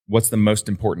what's the most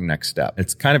important next step?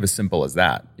 It's kind of as simple as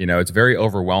that. It's very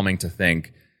overwhelming to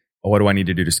think, what do I need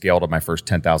to do to scale to my first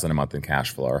 $10,000 a month in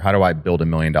cash flow? Or how do I build $1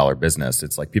 million business?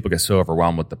 It's like people get so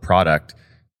overwhelmed with the product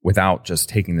without just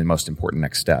taking the most important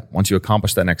next step. Once you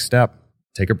accomplish that next step,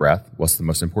 take a breath. What's the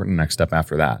most important next step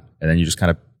after that? And then you just kind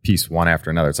of piece one after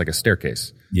another. It's like a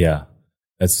staircase. Yeah.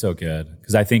 That's so good.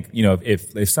 Because I think,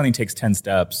 if something takes 10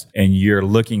 steps and you're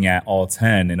looking at all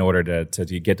 10 in order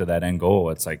to get to that end goal,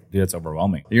 it's like, dude, it's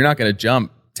overwhelming. You're not going to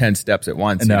jump 10 steps at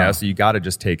once, so you got to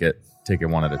just take it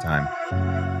one at a time.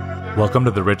 Welcome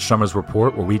to the Rich Summers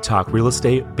Report, where we talk real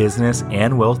estate, business,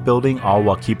 and wealth building, all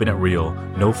while keeping it real.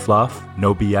 No fluff,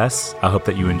 no BS. I hope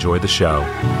that you enjoy the show.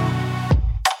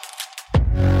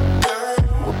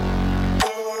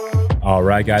 All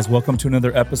right, guys, welcome to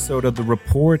another episode of The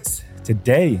Report.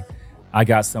 Today, I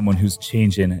got someone who's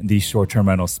changing the short-term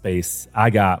rental space.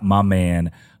 I got my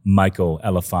man, Michael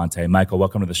Elefante. Michael,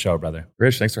 welcome to the show, brother.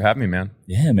 Rich, thanks for having me, man.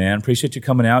 Yeah, man. Appreciate you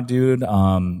coming out, dude.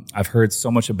 I've heard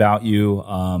so much about you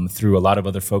through a lot of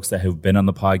other folks that have been on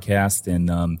the podcast,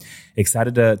 and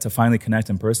excited to finally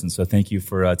connect in person. So thank you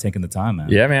for taking the time, man.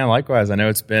 Yeah, man. Likewise. I know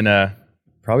it's been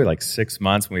probably like 6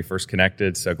 months when we first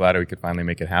connected. So glad we could finally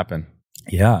make it happen.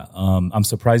 Yeah. I'm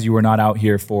surprised you were not out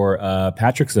here for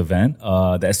Patrick's event,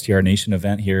 the STR Nation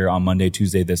event here on Monday,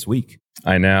 Tuesday this week.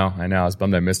 I know. I was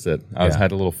bummed I missed it. I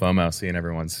had a little FOMO seeing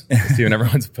everyone's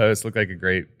posts. Looked like a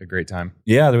great time.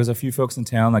 Yeah, there was a few folks in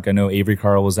town. Like I know Avery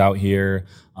Carl was out here.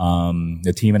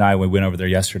 The team and we went over there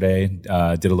yesterday,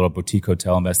 did a little boutique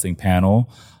hotel investing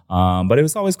panel. But it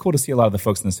was always cool to see a lot of the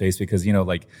folks in the space because,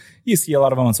 you see a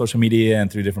lot of them on social media and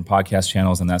through different podcast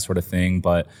channels and that sort of thing.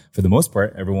 But for the most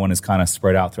part, everyone is kind of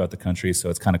spread out throughout the country. So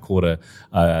it's kind of cool to,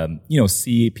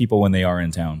 see people when they are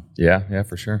in town. Yeah,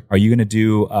 for sure. Are you going to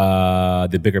do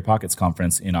the Bigger Pockets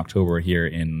conference in October here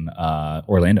in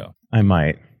Orlando? I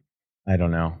might. I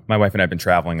don't know. My wife and I have been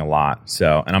traveling a lot.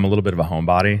 And I'm a little bit of a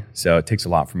homebody. So it takes a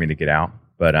lot for me to get out.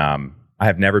 But I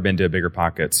have never been to a Bigger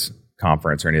Pockets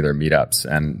conference or any of their meetups,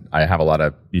 and I have a lot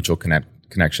of mutual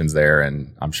connections there,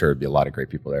 and I'm sure it'd be a lot of great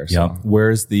people there. So. Yeah.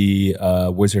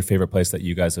 Where's your favorite place that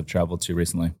you guys have traveled to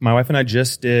recently? My wife and I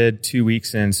just did 2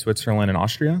 weeks in Switzerland and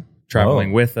Austria,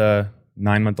 traveling with a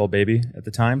 9-month-old baby at the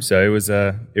time. So it was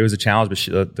a challenge,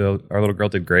 but our little girl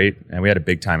did great, and we had a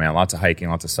big time, man. Lots of hiking,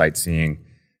 lots of sightseeing.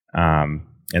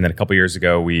 And then a couple years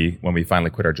ago, when we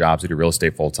finally quit our jobs to do real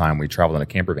estate full time, we traveled in a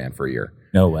camper van for a year.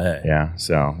 No way. Yeah.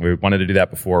 So we wanted to do that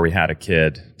before we had a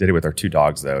kid. Did it with our 2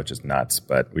 dogs, though, which is nuts.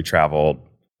 But we traveled,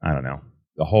 I don't know,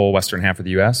 the whole western half of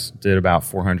the U.S., did about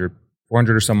 400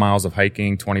 or so miles of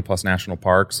hiking, 20 plus national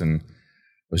parks, and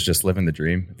was just living the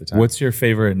dream at the time. What's your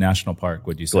favorite national park,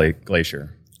 would you say?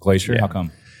 Glacier. Glacier? Yeah. How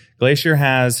come? Glacier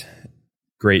has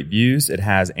great views. It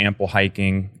has ample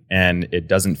hiking, and it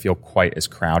doesn't feel quite as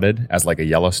crowded as like a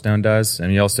Yellowstone does.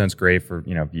 And Yellowstone's great for,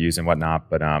 views and whatnot,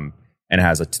 but and it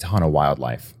has a ton of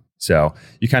wildlife. So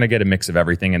you kind of get a mix of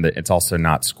everything, and it's also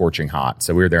not scorching hot.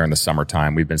 So we were there in the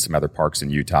summertime. We've been some other parks in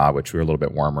Utah, which were a little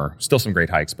bit warmer. Still some great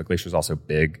hikes, but Glacier's also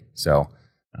big. So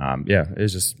it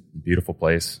was just a beautiful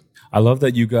place. I love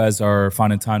that you guys are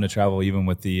finding time to travel even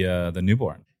with the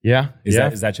newborn. Yeah.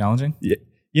 Is that challenging?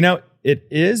 Yeah. It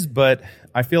is, but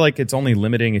I feel like it's only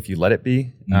limiting if you let it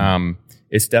be.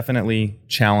 It's definitely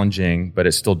challenging, but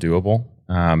it's still doable.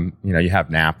 You have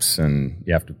naps and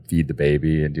you have to feed the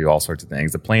baby and do all sorts of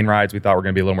things. The plane rides we thought were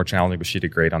going to be a little more challenging, but she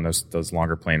did great on those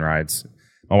longer plane rides.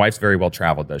 My wife's very well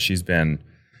traveled though. She's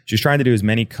trying to do as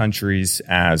many countries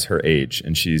as her age,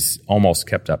 and she's almost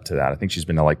kept up to that. I think she's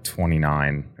been to like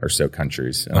 29 or so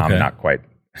countries, and I'm not quite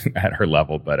at her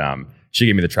level, but she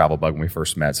gave me the travel bug when we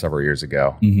first met several years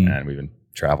ago, and we've been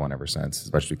traveling ever since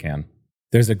as much as we can.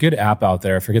 There's a good app out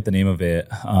there. I forget the name of it,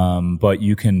 but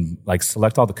you can like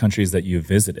select all the countries that you've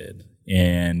visited,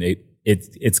 and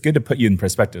it's good to put you in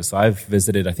perspective. So I've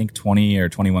visited, I think, 20 or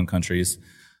 21 countries,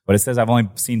 but it says I've only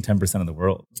seen 10% of the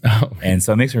world. Oh. And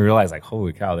so it makes me realize, like,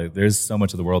 holy cow, there's so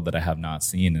much of the world that I have not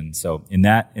seen. And so in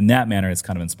that manner, it's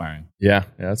kind of inspiring. Yeah,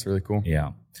 that's really cool.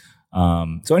 Yeah.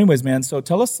 So anyways, man, so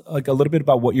tell us like a little bit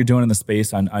about what you're doing in the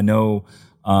space. I know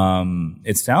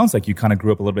it sounds like you kind of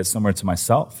grew up a little bit similar to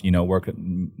myself, work at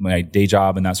my day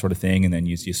job and that sort of thing. And then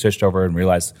you switched over and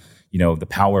realized, the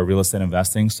power of real estate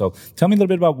investing. So tell me a little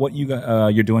bit about what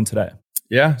you're doing today.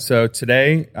 Yeah. So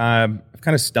today, I've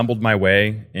kind of stumbled my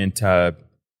way into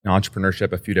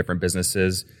entrepreneurship, a few different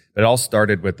businesses, but it all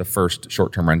started with the first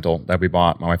short-term rental that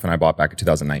my wife and I bought back in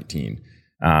 2019.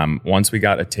 Once we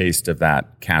got a taste of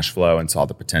that cash flow and saw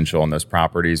the potential in those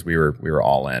properties, we were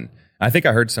all in. I think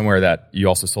I heard somewhere that you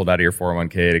also sold out of your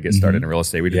 401k to get started in real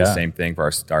estate. We did the same thing for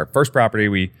our first property.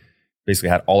 We basically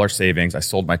had all our savings. I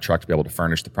sold my truck to be able to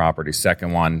furnish the property.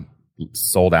 Second one,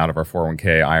 sold out of our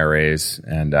 401k IRAs,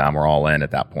 and we're all in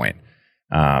at that point.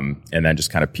 And then just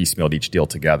kind of piecemealed each deal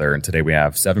together. And today we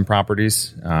have 7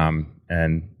 properties,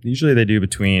 and usually they do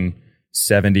between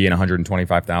 70 and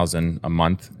 125,000 a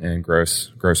month in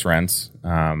gross rents.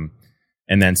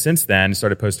 And then since then,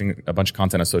 started posting a bunch of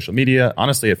content on social media.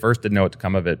 Honestly, at first didn't know what to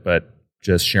come of it, but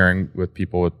just sharing with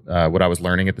people what I was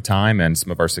learning at the time and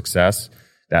some of our success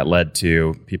that led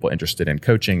to people interested in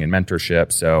coaching and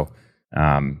mentorship. So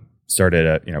started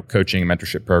a coaching and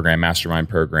mentorship program, mastermind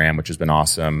program, which has been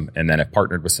awesome. And then I've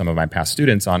partnered with some of my past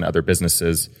students on other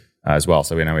businesses as well.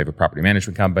 So we have a property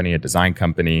management company, a design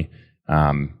company,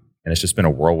 and it's just been a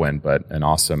whirlwind, but an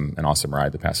awesome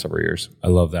ride the past several years. I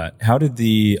love that. How did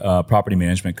the property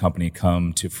management company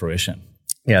come to fruition?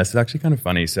 Yeah, it's actually kind of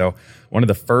funny. So one of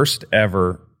the first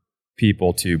ever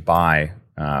people to buy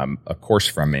a course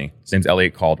from me, his name's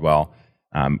Elliot Caldwell.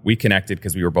 We connected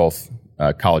because we were both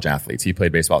college athletes. He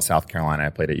played baseball at South Carolina. I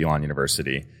played at Elon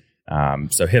University.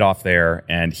 So hit off there,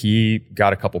 and he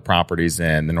got a couple properties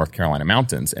in the North Carolina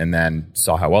mountains and then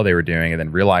saw how well they were doing, and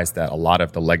then realized that a lot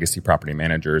of the legacy property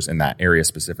managers in that area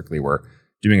specifically were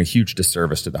doing a huge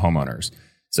disservice to the homeowners.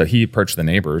 So he approached the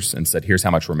neighbors and said, here's how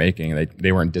much we're making. And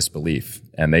they were in disbelief,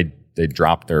 and they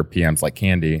dropped their PMs like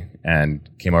candy and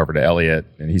came over to Elliot,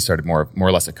 and he started more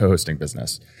or less a co-hosting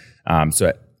business.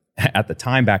 So at the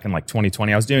time, back in like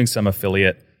 2020, I was doing some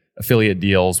affiliate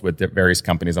deals with various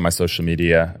companies on my social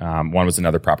media. One was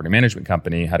another property management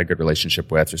company, had a good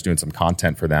relationship with, just doing some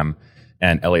content for them.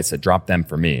 And Elliot said, drop them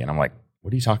for me. And I'm like,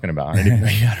 what are you talking about? I didn't know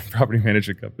you had a property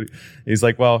management company. He's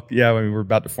like, well, yeah, we're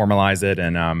about to formalize it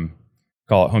and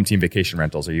call it Home Team Vacation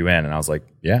Rentals. Are you in? And I was like,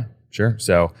 yeah, sure.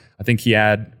 So I think he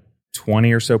had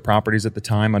 20 or so properties at the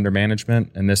time under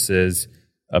management. And this is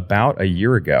about a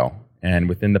year ago. And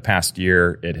within the past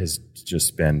year, it has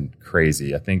just been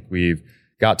crazy. I think we've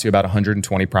got to about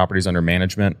 120 properties under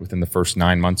management within the first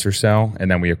 9 months or so.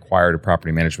 And then we acquired a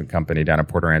property management company down in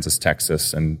Port Aransas,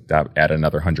 Texas, and that added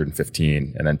another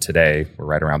 115. And then today we're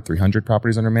right around 300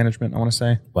 properties under management, I want to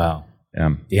say. Wow.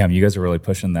 Yeah, you guys are really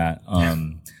pushing that.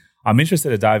 I'm interested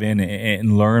to dive in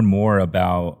and learn more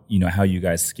about, how you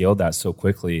guys scaled that so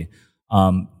quickly.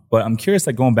 But I'm curious,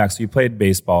 like going back, so you played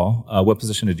baseball. What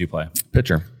position did you play?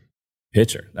 Pitcher.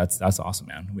 That's awesome,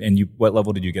 man. And what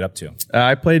level did you get up to?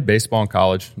 I played baseball in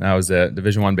college. I was at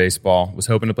Division I baseball. Was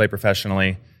hoping to play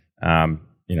professionally.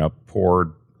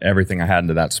 Poured everything I had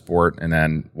into that sport, and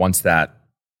then once that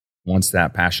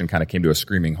passion kind of came to a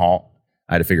screaming halt,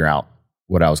 I had to figure out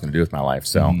what I was going to do with my life.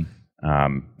 So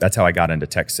that's how I got into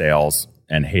tech sales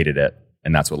and hated it,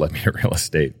 and that's what led me to real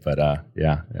estate. But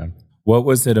yeah. What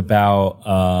was it about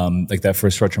like that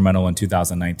first short-term rental in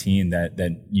 2019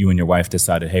 that you and your wife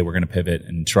decided, hey, we're going to pivot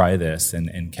and try this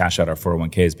and cash out our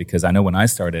 401ks? Because I know when I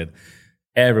started,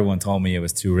 everyone told me it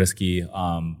was too risky.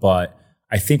 But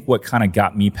I think what kind of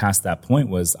got me past that point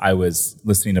was I was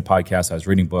listening to podcasts, I was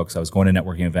reading books, I was going to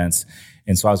networking events.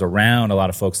 And so I was around a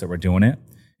lot of folks that were doing it.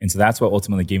 And so that's what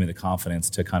ultimately gave me the confidence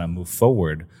to kind of move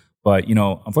forward. But,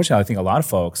 unfortunately, I think a lot of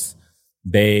folks,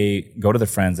 they go to their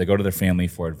friends, they go to their family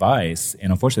for advice,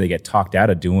 and unfortunately they get talked out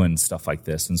of doing stuff like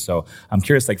this. And so I'm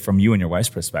curious, like from you and your wife's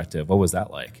perspective, what was that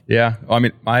like? Yeah. Well, I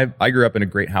mean, I grew up in a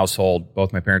great household.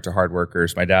 Both my parents are hard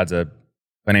workers. My dad's a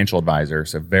financial advisor,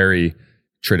 so very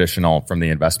traditional from the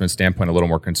investment standpoint, a little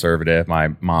more conservative. My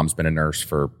mom's been a nurse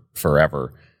for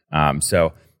forever.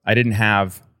 So I didn't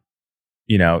have,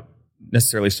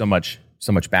 necessarily so much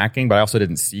backing, but I also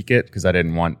didn't seek it because I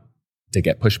didn't want to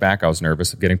get pushback. I was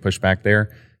nervous of getting pushback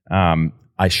there.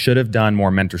 I should have done more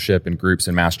mentorship in groups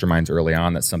and masterminds early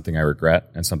on. That's something I regret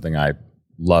and something I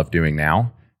love doing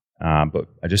now. But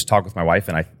I just talked with my wife,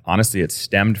 and honestly, it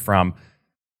stemmed from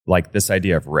like this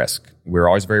idea of risk. We're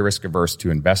always very risk averse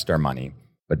to invest our money.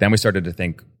 But then we started to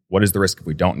think, what is the risk if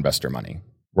we don't invest our money?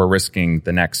 We're risking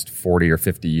the next 40 or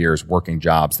 50 years working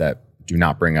jobs that do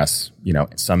not bring us,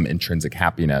 some intrinsic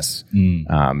happiness.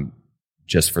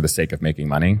 Just for the sake of making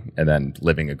money and then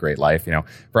living a great life.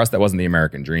 For us, that wasn't the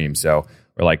American dream. So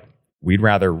we're like, we'd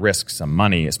rather risk some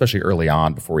money, especially early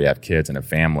on before we have kids and a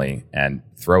family, and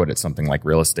throw it at something like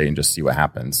real estate and just see what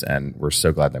happens. And we're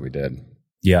so glad that we did.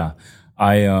 Yeah.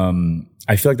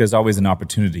 I feel like there's always an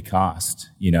opportunity cost,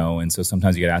 and so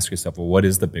sometimes you got to ask yourself, well, what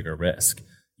is the bigger risk?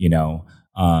 Even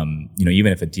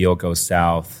if a deal goes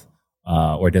south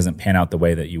or it doesn't pan out the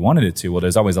way that you wanted it to, well,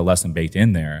 there's always a lesson baked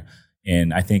in there.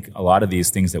 And I think a lot of these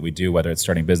things that we do, whether it's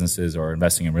starting businesses or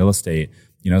investing in real estate,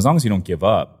 as long as you don't give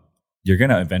up, you're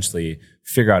going to eventually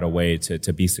figure out a way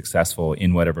to be successful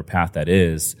in whatever path that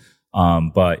is.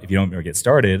 But if you don't ever get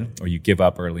started or you give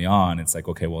up early on, it's like,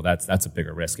 okay, well, that's a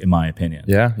bigger risk in my opinion.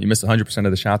 Yeah. You miss 100%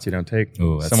 of the shots you don't take.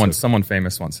 Ooh, someone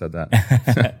famous once said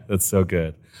that. That's so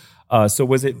good. So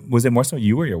was it more so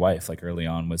you or your wife, like early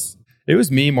on It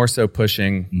was me more so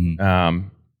pushing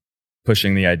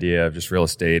the idea of just real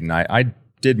estate. And I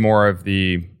did more of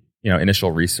the,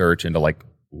 initial research into like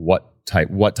what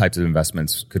types of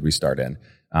investments could we start in.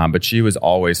 But she was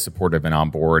always supportive and on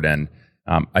board. And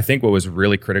I think what was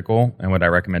really critical and what I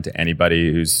recommend to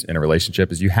anybody who's in a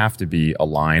relationship is you have to be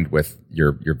aligned with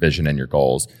your vision and your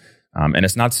goals. And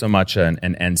it's not so much an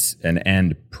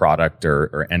end product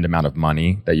or end amount of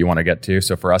money that you want to get to.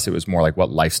 So for us, it was more like,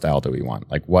 what lifestyle do we want?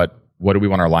 Like what do we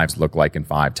want our lives to look like in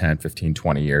 5, 10, 15,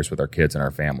 20 years with our kids and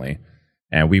our family?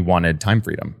 And we wanted time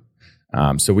freedom.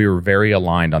 So we were very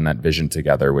aligned on that vision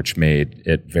together, which made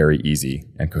it very easy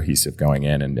and cohesive going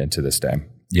in and into this day.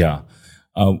 Yeah.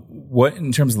 What,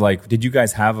 in terms of like, did you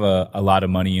guys have a lot of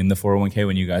money in the 401k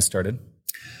when you guys started?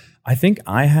 I think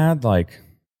I had like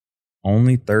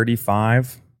only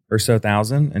 35 or so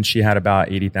thousand, and she had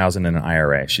about 80,000 in an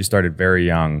IRA. She started very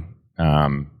young,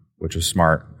 which was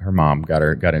smart. Her mom got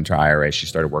into IRA. She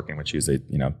started working when she was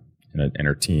in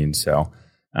her teens. So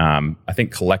I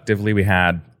think collectively we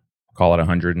had, call it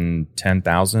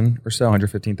 110,000 or so,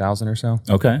 115,000 or so.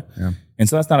 Okay. Yeah. And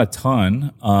so that's not a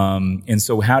ton. And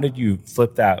so how did you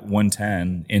flip that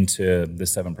 110 into the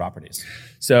 7 properties?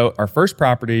 So our first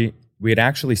property, we had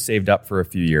actually saved up for a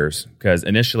few years because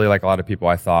initially, like a lot of people,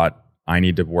 I thought I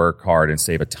need to work hard and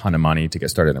save a ton of money to get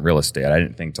started in real estate. I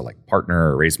didn't think to like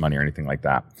partner or raise money or anything like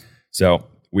that. So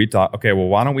we thought, okay, well,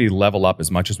 why don't we level up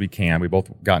as much as we can? We both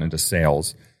got into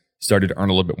sales, started to earn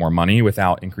a little bit more money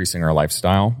without increasing our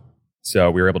lifestyle.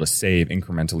 So we were able to save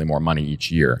incrementally more money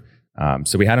each year.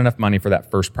 So we had enough money for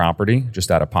that first property just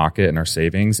out of pocket in our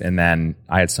savings. And then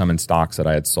I had some in stocks that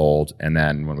I had sold. And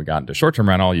then when we got into short-term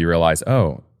rental, you realize,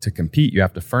 to compete, you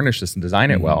have to furnish this and design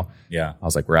it well. Yeah. I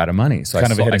was like, we're out of money. So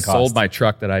I sold my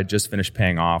truck that I had just finished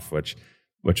paying off, which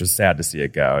was sad to see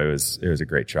it go. It was a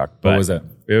great truck. But what was it?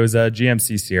 It was a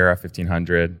GMC Sierra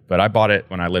 1500, but I bought it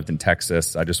when I lived in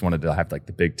Texas. I just wanted to have like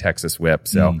the big Texas whip.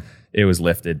 So it was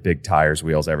lifted, big tires,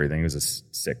 wheels, everything. It was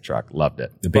a sick truck. Loved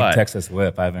it. The big Texas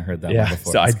whip. I haven't heard that one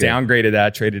before. So I downgraded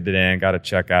that, traded it in, got a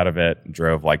check out of it,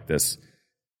 drove like this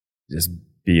just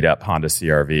beat up Honda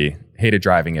CRV. Hated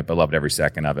driving it, but loved every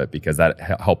second of it because that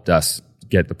helped us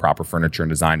get the proper furniture and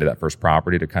design to that first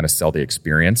property to kind of sell the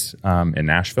experience in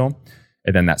Nashville.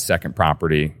 And then that second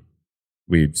property,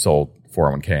 we sold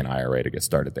 401k and IRA to get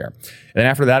started there. And then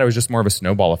after that, it was just more of a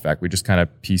snowball effect. We just kind of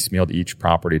piecemealed each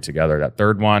property together. That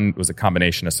third one was a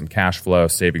combination of some cash flow,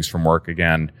 savings from work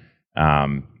again.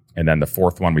 And then the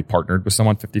fourth one, we partnered with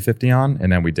someone 50-50 on.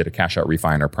 And then we did a cash out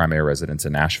refi in our primary residence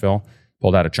in Nashville,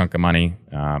 pulled out a chunk of money.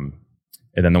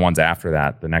 And then the ones after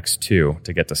that, the next 2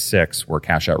 to get to 6 were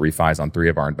cash out refis on 3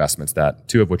 of our investments, that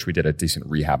 2 of which we did a decent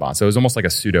rehab on. So it was almost like a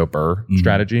pseudo BRRRR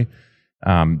strategy.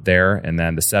 There. And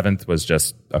then the 7th was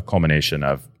just a culmination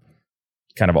of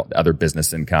kind of other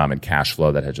business income and cash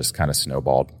flow that had just kind of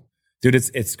snowballed. Dude,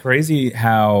 it's crazy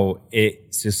how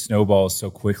it just snowballs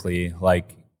so quickly,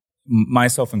 like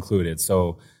myself included.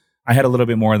 So I had a little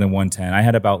bit more than 110. I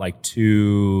had about like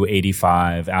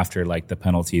 285 after like the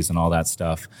penalties and all that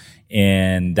stuff.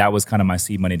 And that was kind of my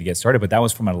seed money to get started. But that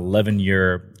was from an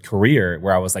 11-year career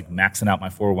where I was like maxing out my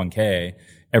 401k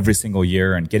every single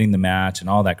year and getting the match and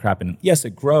all that crap. And yes,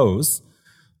 it grows,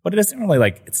 but it doesn't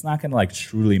really it's not going to like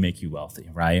truly make you wealthy.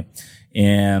 Right.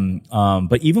 And,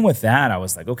 but even with that, I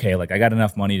was like, okay, like I got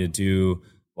enough money to do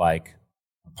like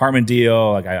apartment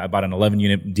deal. Like I bought an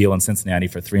 11-unit deal in Cincinnati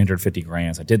for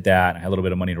 $350,000. So I did that. I had a little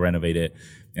bit of money to renovate it.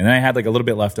 And then I had like a little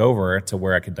bit left over to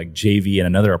where I could like JV in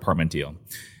another apartment deal.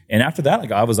 And after that,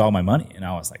 like I was all my money. And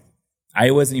I was like,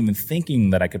 I wasn't even thinking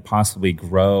that I could possibly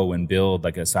grow and build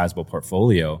like a sizable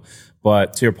portfolio.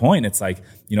 But to your point, it's like,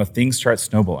 things start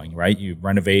snowballing, right? You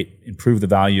renovate, improve the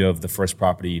value of the first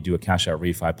property, you do a cash out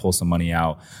refi, pull some money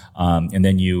out. And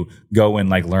then you go and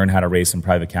like learn how to raise some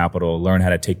private capital, learn how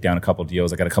to take down a couple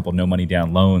deals. I got a couple no money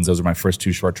down loans. Those are my first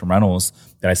 2 short-term rentals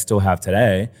that I still have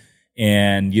today.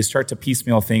 And you start to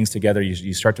piecemeal things together.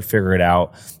 You start to figure it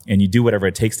out, and you do whatever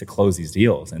it takes to close these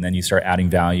deals. And then you start adding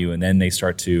value, and then the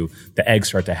eggs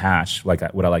start to hatch, like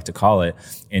what I like to call it.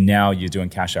 And now you're doing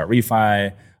cash out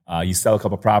refi. You sell a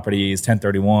couple properties,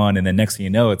 1031, and then next thing you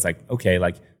know, it's like, okay,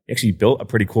 like you actually built a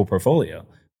pretty cool portfolio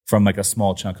from like a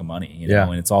small chunk of money,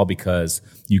 and it's all because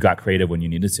you got creative when you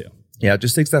needed to. Yeah, it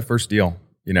just takes that first deal.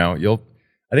 I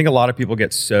think a lot of people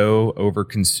get so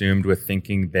overconsumed with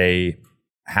thinking they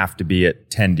have to be at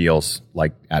 10 deals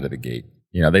like out of the gate.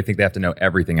 They think they have to know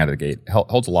everything out of the gate.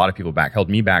 Holds a lot of people back. Held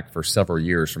me back for several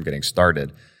years from getting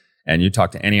started. And you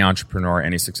talk to any entrepreneur,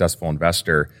 any successful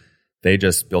investor, they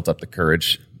just built up the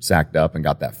courage, sacked up, and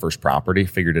got that first property,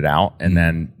 figured it out, and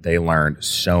then they learned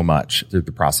so much through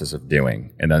the process of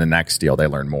doing. And then the next deal, they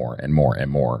learn more and more and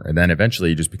more. And then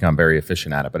eventually you just become very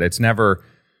efficient at it. But it's never,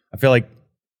 I feel like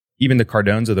even the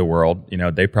Cardones of the world,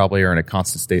 they probably are in a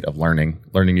constant state of learning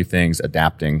new things,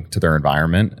 adapting to their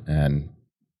environment, and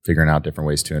figuring out different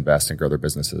ways to invest and grow their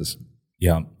businesses.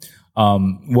 Yeah.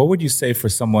 What would you say for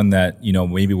someone that,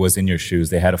 maybe was in your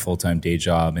shoes, they had a full-time day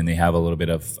job and they have a little bit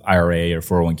of IRA or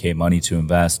 401k money to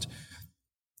invest.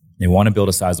 They want to build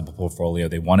a sizable portfolio.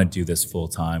 They want to do this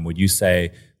full-time. Would you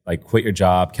say quit your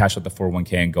job, cash out the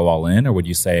 401k and go all in? Or would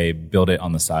you say build it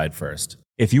on the side first?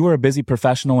 If you are a busy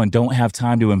professional and don't have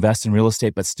time to invest in real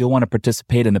estate, but still want to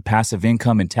participate in the passive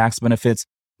income and tax benefits,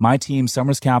 my team,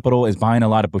 Summers Capital, is buying a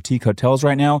lot of boutique hotels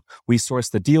right now. We source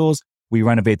the deals, we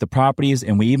renovate the properties,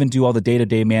 and we even do all the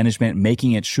day-to-day management,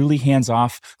 making it truly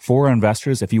hands-off for our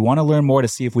investors. If you want to learn more to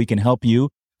see if we can help you,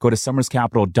 go to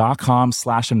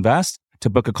summerscapital.com/invest to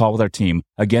book a call with our team.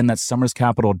 Again, that's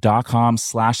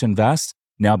summerscapital.com/invest.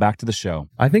 Now back to the show.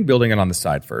 I think building it on the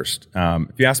side first.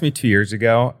 If you asked me 2 years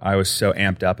ago, I was so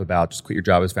amped up about just quit your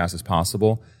job as fast as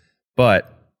possible.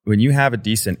 But when you have a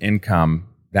decent income,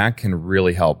 that can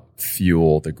really help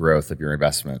fuel the growth of your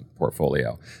investment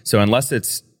portfolio. So unless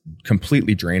it's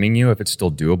completely draining you, if it's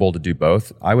still doable to do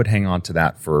both, I would hang on to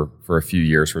that for a few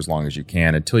years, for as long as you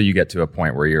can, until you get to a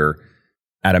point where you're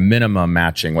at a minimum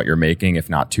matching what you're making, if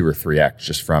not 2 or 3x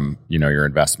just from your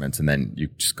investments, and then you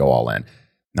just go all in.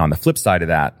 Now, on the flip side of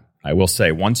that, I will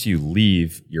say once you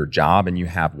leave your job and you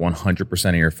have 100%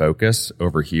 of your focus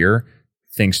over here,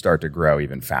 things start to grow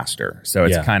even faster. So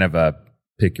it's kind of a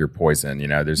pick your poison.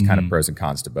 There's kind of pros and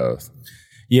cons to both.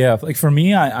 Yeah, for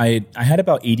me, I had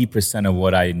about 80% of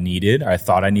what I needed, or I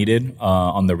thought I needed,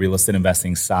 on the real estate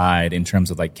investing side in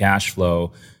terms of cash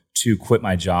flow to quit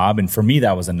my job. And for me,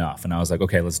 that was enough. And I was like,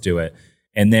 okay, let's do it.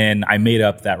 And then I made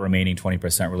up that remaining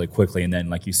 20% really quickly. And then,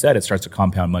 like you said, it starts to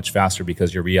compound much faster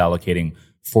because you're reallocating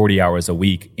 40 hours a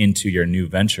week into your new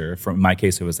venture. For in my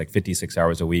case, it was 56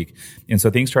 hours a week. And so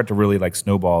things start to really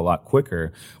snowball a lot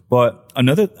quicker. But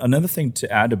another thing to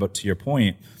add to your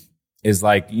point is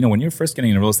when you're first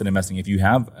getting into real estate investing, if you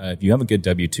have a good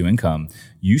W-2 income,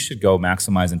 you should go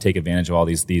maximize and take advantage of all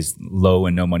these low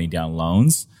and no money down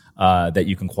loans that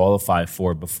you can qualify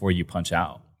for before you punch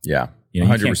out. Yeah.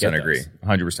 100% agree.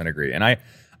 100% agree. And I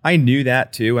knew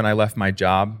that too when I left my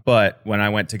job. But when I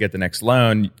went to get the next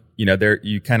loan,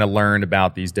 you kind of learn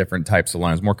about these different types of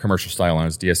loans, more commercial style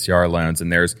loans, DSCR loans,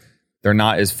 and they're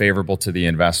not as favorable to the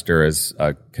investor as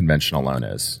a conventional loan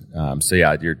is. So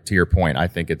yeah, to your point, I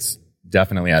think it's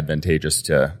definitely advantageous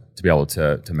to be able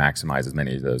to maximize as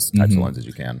many of those types of loans as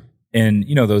you can. And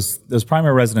those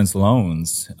primary residence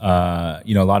loans, a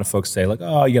lot of folks say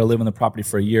oh, you got to live in the property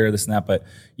for a year, this and that. But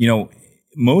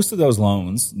most of those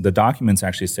loans, the documents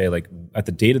actually say at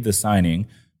the date of the signing,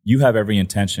 you have every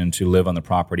intention to live on the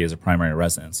property as a primary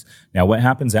residence. Now, what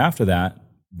happens after that?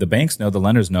 The banks know, the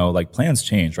lenders know, plans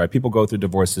change, right? People go through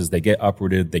divorces, they get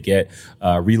uprooted, they get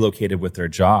relocated with their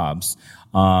jobs,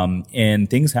 and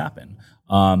things happen.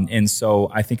 And so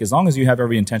I think as long as you have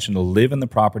every intention to live in the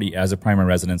property as a primary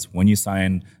residence when you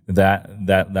sign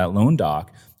that loan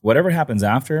doc, whatever happens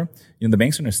after, the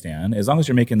banks understand, as long as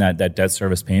you're making that debt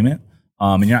service payment,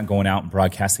 and you're not going out and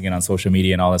broadcasting it on social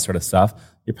media and all that sort of stuff,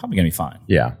 you're probably going to be fine.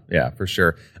 Yeah, for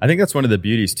sure. I think that's one of the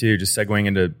beauties too, just segueing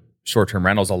into short-term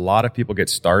rentals. A lot of people get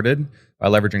started by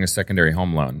leveraging a secondary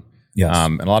home loan. Yes.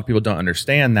 And a lot of people don't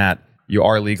understand that you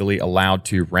are legally allowed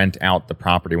to rent out the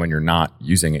property when you're not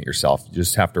using it yourself. You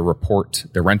just have to report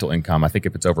the rental income. I think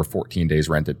if it's over 14 days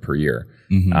rented per year.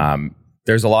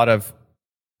 There's a lot of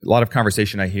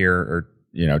conversation I hear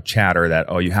or chatter that,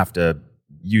 oh, you have to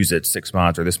use it 6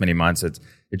 months or this many months. It's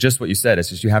just what you said. It's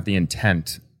just you have the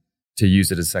intent to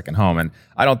use it as a second home. And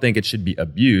I don't think it should be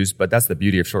abused, but that's the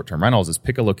beauty of short-term rentals is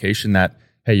pick a location that,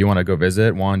 hey, you want to go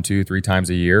visit 1, 2, 3 times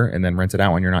a year and then rent it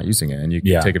out when you're not using it. And you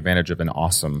can take advantage of an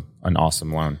awesome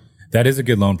loan. That is a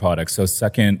good loan product. So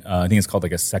second, I think it's called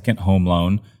a second home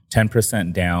loan,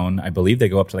 10% down. I believe they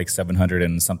go up to 700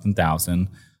 and something thousand.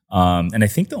 And I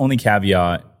think the only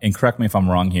caveat, and correct me if I'm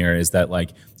wrong here, is that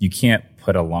you can't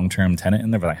put a long-term tenant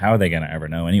in there, but how are they going to ever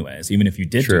know anyways, even if you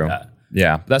did do that?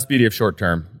 Yeah, that's the beauty of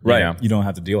short-term. Right. You don't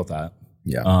have to deal with that.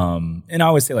 Yeah. And I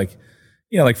always say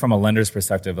from a lender's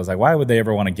perspective, I was why would they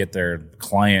ever want to get their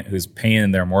client who's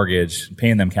paying their mortgage,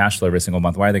 paying them cash flow every single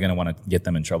month? Why are they going to want to get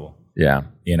them in trouble? Yeah.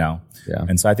 Yeah.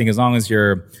 And so I think as long as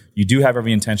you do have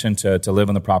every intention to live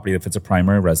on the property if it's a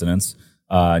primary residence,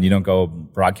 and you don't go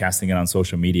broadcasting it on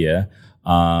social media,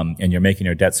 and you're making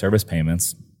your debt service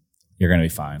payments, you're going to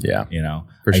be fine. Yeah.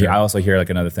 For sure. I also hear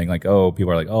like another thing, like, people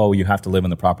are like, you have to live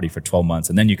in the property for 12 months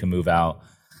and then you can move out.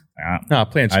 No,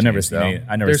 plans I've never change, seen though.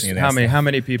 I never seen how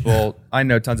many people, I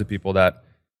know tons of people that,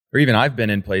 or even I've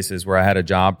been in places where I had a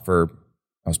job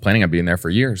I was planning on being there for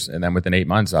years. And then within 8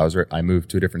 months, I moved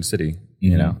to a different city.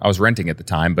 I was renting at the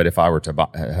time, but if I were to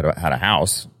had a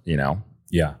house, they're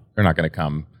not going to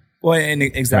come. Well, and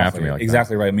exactly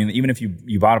that. right. I mean, even if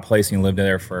you bought a place and you lived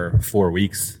there for 4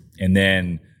 weeks and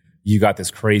then you got this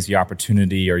crazy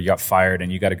opportunity or you got fired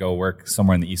and you got to go work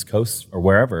somewhere in the East Coast or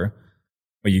wherever,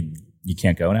 but you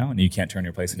can't go now and you can't turn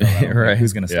your place into a right.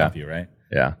 Who's going to stop you, right?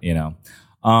 Yeah.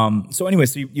 So anyway,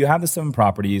 so you have the 7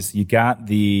 properties, you got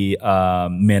the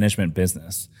management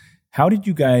business. How did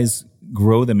you guys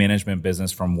grow the management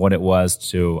business from what it was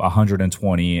to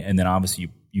 120? And then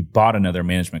obviously you bought another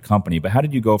management company, but how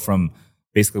did you go from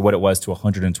basically what it was to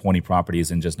 120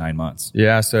 properties in just 9 months?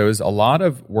 Yeah, so it was a lot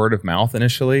of word of mouth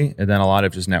initially, and then a lot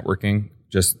of just networking,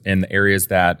 just in the areas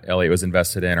that Elliot was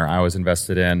invested in or I was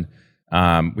invested in.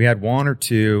 We had 1 or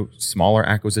 2 smaller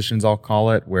acquisitions, I'll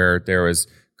call it, where there was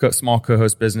small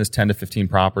co-host business, 10 to 15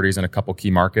 properties in a couple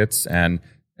key markets, and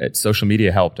social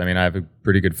media helped. I mean, I have a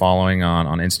pretty good following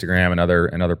on Instagram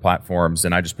and other platforms,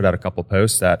 and I just put out a couple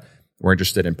posts that were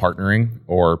interested in partnering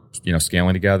or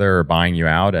scaling together or buying you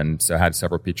out, and so I had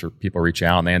several people reach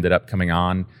out, and they ended up coming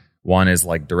on. One is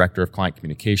like director of client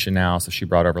communication now, so she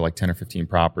brought over like 10 or 15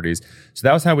 properties. So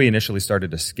that was how we initially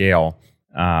started to scale.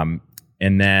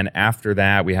 And then after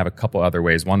that, we have a couple other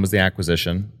ways. One was the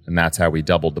acquisition, and that's how we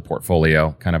doubled the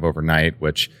portfolio kind of overnight,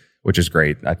 which is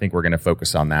great. I think we're going to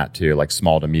focus on that too, like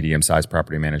small to medium-sized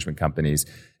property management companies.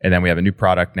 And then we have a new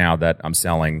product now that I'm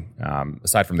selling,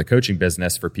 aside from the coaching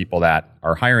business, for people that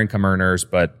are higher income earners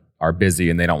but are busy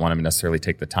and they don't want to necessarily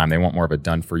take the time. They want more of a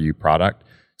done-for-you product.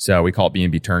 So we call it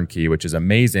B&B Turnkey, which is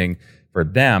amazing for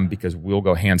them because we'll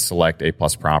go hand select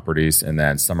A-plus properties, and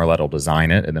then Summerlet will design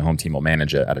it, and the home team will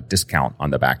manage it at a discount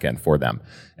on the back end for them.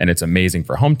 And it's amazing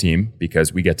for home team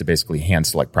because we get to basically hand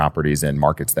select properties in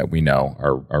markets that we know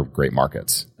are great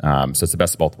markets. So it's the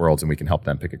best of both worlds, and we can help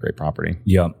them pick a great property.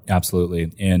 Yeah,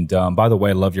 absolutely. And by the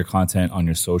way, I love your content on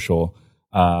your social.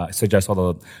 I suggest all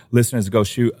the listeners go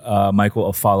shoot Michael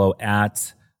a follow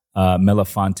at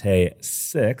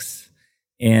Elefante6.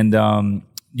 And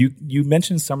you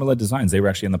mentioned Summerlet Designs. They were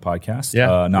actually in the podcast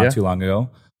not too long ago.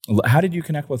 How did you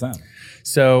connect with them?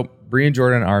 So Bree and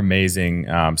Jordan are amazing.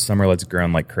 Summerlet's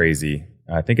grown like crazy.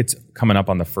 I think it's coming up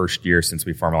on the first year since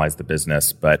we formalized the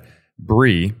business. But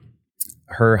Bree,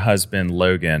 her husband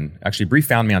Logan, actually Bree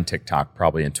found me on TikTok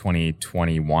probably in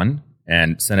 2021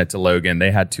 and sent it to Logan.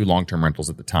 They had 2 long-term rentals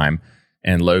at the time,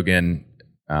 and Logan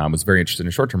was very interested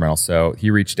in short-term rentals. So he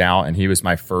reached out, and he was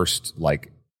my first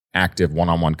active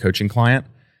one-on-one coaching client.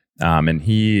 And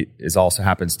he also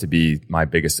happens to be my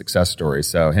biggest success story.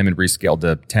 So him and Bree scaled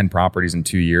to 10 properties in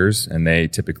 2 years, and they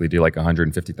typically do like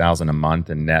 $150,000 a month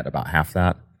and net about half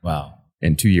that. Wow.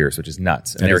 In 2 years, which is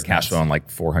nuts. And they were cash flowing like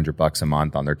 $400 a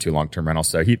month on their 2 long-term rentals.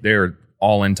 So they're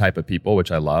all-in type of people,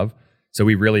 which I love. So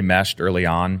we really meshed early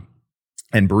on,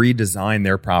 and Bree designed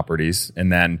their properties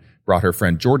and then brought her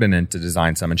friend Jordan in to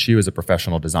design some. And she was a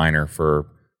professional designer for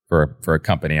a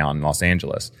company out in Los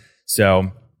Angeles.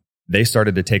 So they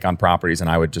started to take on properties, and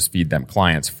I would just feed them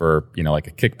clients for, like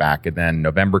a kickback. And then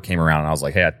November came around, and I was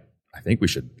like, hey, I think we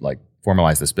should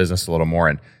formalize this business a little more.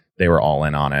 And they were all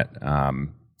in on it.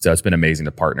 So it's been amazing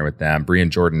to partner with them. Bree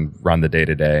and Jordan run the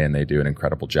day-to-day, and they do an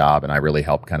incredible job. And I really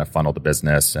help kind of funnel the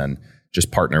business and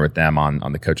just partner with them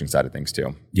on the coaching side of things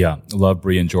too. Yeah, I love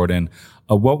Bree and Jordan.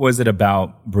 What was it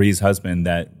about Bree's husband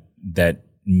that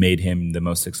made him the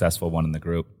most successful one in the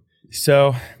group?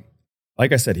 So,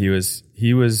 like I said, he was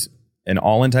an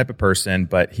all-in type of person,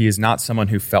 but he is not someone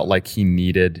who felt like he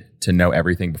needed to know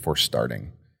everything before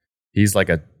starting. He's like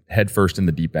a head first in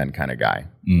the deep end kind of guy,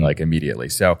 immediately.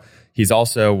 So he's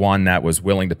also one that was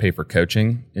willing to pay for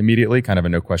coaching immediately, kind of a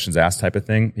no questions asked type of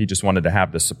thing. He just wanted to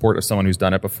have the support of someone who's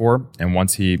done it before. And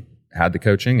once he had the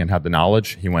coaching and had the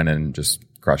knowledge, he went in and just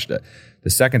crushed it. The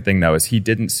second thing, though, is he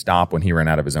didn't stop when he ran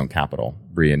out of his own capital,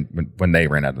 when they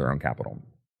ran out of their own capital.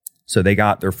 So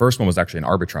their first one was actually an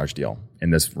arbitrage deal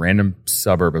in this random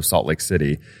suburb of Salt Lake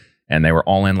City. And they were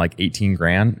all in like 18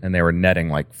 grand, and they were netting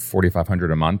like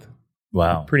 4,500 a month.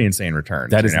 Wow. Pretty insane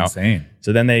returns. That is insane.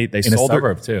 So then they in sold a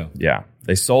suburb too. Yeah.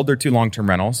 They sold their 2 long-term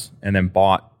rentals and then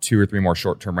bought 2 or 3 more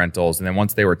short-term rentals. And then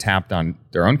once they were tapped on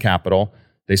their own capital,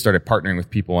 they started partnering with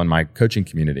people in my coaching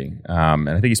community. And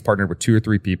I think he's partnered with 2 or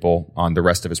 3 people on the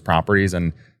rest of his properties.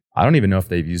 And I don't even know if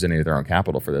they've used any of their own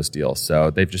capital for this deal. So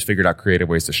they've just figured out creative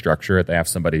ways to structure it. They have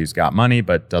somebody who's got money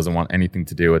but doesn't want anything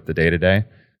to do with the day-to-day.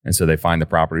 And so they find the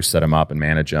properties, set them up and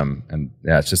manage them. And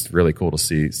yeah, it's just really cool to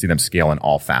see them scale in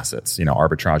all facets,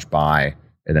 arbitrage, buy,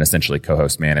 and then essentially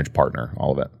co-host, manage, partner,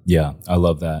 all of it. Yeah, I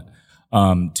love that.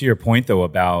 To your point though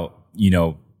about,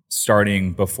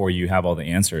 starting before you have all the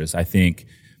answers, I think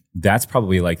that's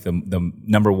probably like the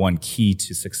number one key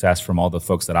to success from all the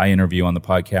folks that I interview on the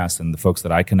podcast and the folks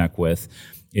that I connect with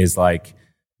is like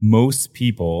most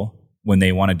people, when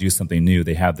they want to do something new,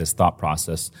 they have this thought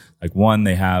process. Like one,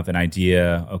 they have an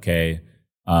idea. Okay,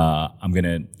 I'm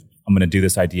gonna do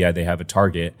this idea. They have a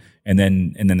target, and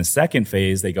then the second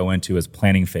phase they go into is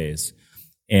planning phase,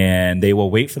 and they will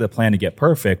wait for the plan to get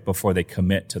perfect before they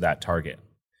commit to that target.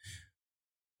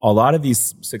 A lot of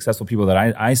these successful people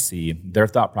that I see, their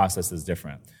thought process is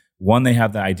different. One, they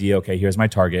have the idea, okay, here's my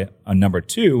target. On number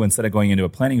two, instead of going into a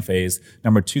planning phase,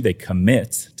 number two, they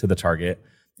commit to the target.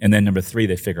 And then number three,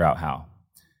 they figure out how.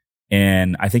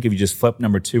 And I think if you just flip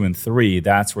number 2 and 3,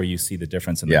 that's where you see the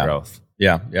difference in the growth.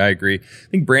 Yeah, I agree. I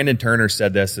think Brandon Turner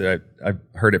said this. I've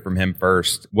heard it from him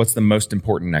first. What's the most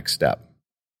important next step?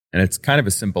 And it's kind of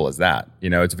as simple as that.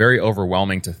 It's very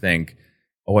overwhelming to think,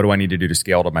 what do I need to do to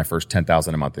scale to my first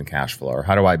 $10,000 a month in cash flow? Or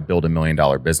how do I build $1 million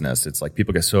business? It's like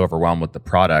people get so overwhelmed with the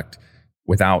product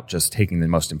without just taking the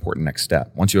most important next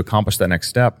step. Once you accomplish that next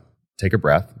step, take a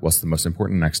breath. What's the most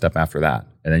important next step after that?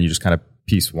 And then you just kind of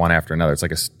piece one after another. It's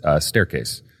like a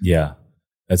staircase. Yeah,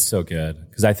 that's so good.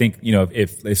 Because I think,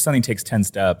 if something takes 10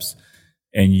 steps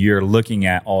and you're looking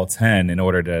at all 10 in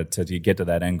order to get to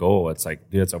that end goal, it's like,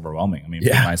 dude, it's overwhelming. I mean,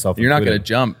 for myself, you're not going to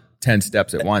jump 10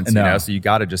 steps at once, no. So you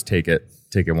got to just take it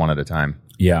one at a time.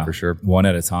 Yeah, for sure. One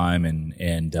at a time. And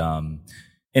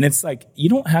it's like, you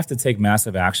don't have to take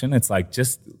massive action. It's like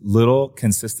just little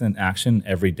consistent action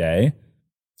every day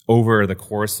over the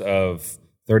course of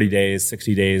 30 days,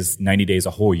 60 days, 90 days, a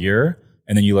whole year.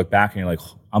 And then you look back and you're like,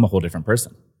 I'm a whole different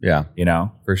person. Yeah.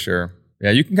 For sure.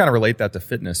 Yeah. You can kind of relate that to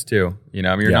fitness too. You're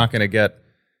not going to get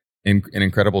in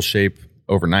incredible shape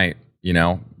overnight,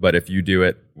 but if you do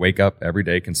it, wake up every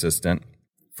day consistent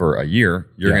for a year,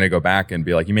 you're going to go back and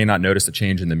be like, you may not notice a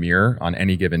change in the mirror on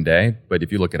any given day, but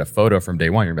if you look at a photo from day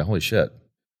one, you're going to be like, holy shit,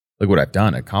 look what I've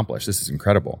done, accomplished. This is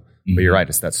incredible. Mm-hmm. But you're right.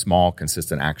 It's that small,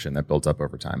 consistent action that builds up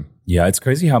over time. Yeah. It's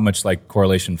crazy how much like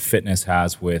correlation fitness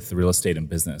has with real estate and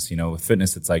business. With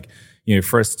fitness, it's like, your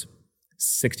first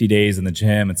 60 days in the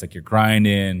gym, it's like you're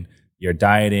grinding, you're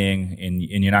dieting, and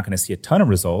you're not going to see a ton of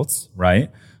results,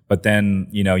 right? But then,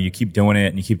 you keep doing it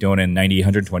and you keep doing it 90,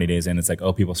 120 days in. It's like,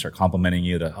 people start complimenting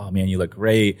you that, oh man, you look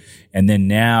great. And then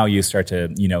now you start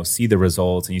to, see the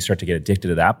results and you start to get addicted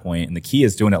to that point. And the key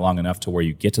is doing it long enough to where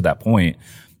you get to that point.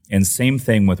 And same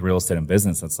thing with real estate and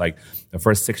business. It's like the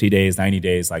first 60 days, 90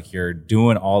 days, like you're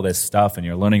doing all this stuff and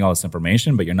you're learning all this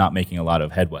information, but you're not making a lot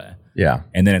of headway. Yeah.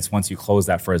 And then it's once you close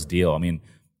that first deal. I mean,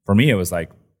 for me, it was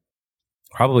like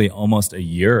probably almost a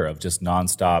year of just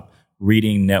nonstop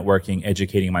reading, networking,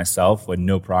 educating myself with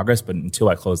no progress, but until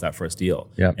I closed that first deal.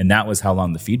 Yeah. And that was how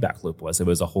long the feedback loop was. It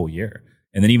was a whole year.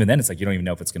 And then even then, it's like, you don't even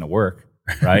know if it's going to work,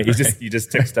 right? You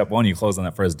just took step one, you close on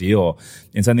that first deal.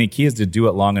 And so I think the key is to do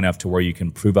it long enough to where you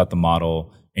can prove out the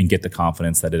model and get the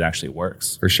confidence that it actually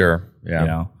works. For sure.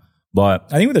 Yeah. But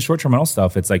I think with the short-term rental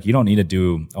stuff, it's like, you don't need to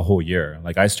do a whole year.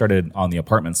 Like I started on the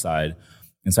apartment side.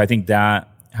 And so I think that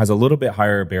has a little bit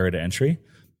higher barrier to entry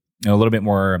and a little bit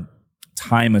more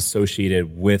time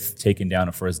associated with taking down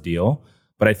a first deal.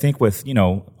 But I think with,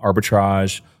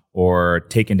 arbitrage or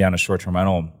taking down a short-term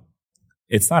rental,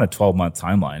 it's not a 12-month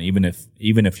timeline,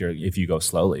 even if you go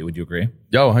slowly. Would you agree?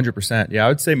 Oh, 100%. Yeah, I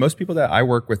would say most people that I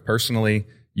work with personally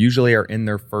usually are in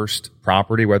their first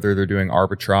property, whether they're doing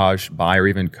arbitrage, buy, or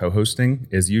even co-hosting,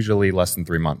 is usually less than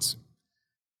 3 months.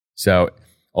 So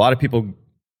a lot of people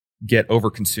get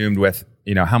overconsumed with,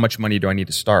 how much money do I need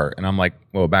to start? And I'm like,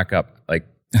 well, back up. Like,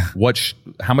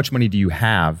 how much money do you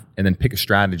have? And then pick a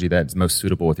strategy that's most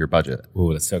suitable with your budget.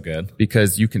 Ooh, that's so good.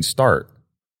 Because you can start.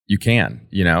 You can,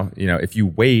 if you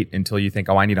wait until you think,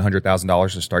 I need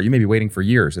 $100,000 to start, you may be waiting for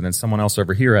years. And then someone else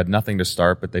over here had nothing to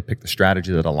start, but they picked the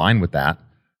strategy that aligned with that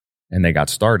and they got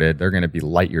started. They're going to be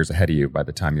light years ahead of you by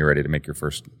the time you're ready to make your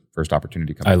first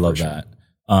opportunity come. I love that.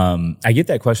 I get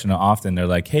that question often. They're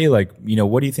like, hey,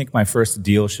 what do you think my first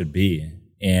deal should be?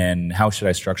 And how should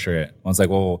I structure it? I was like,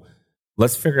 well,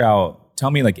 let's figure out,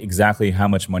 tell me exactly how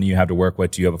much money you have to work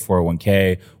with. Do you have a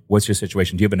 401k? What's your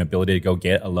situation? Do you have an ability to go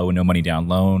get a low, no money down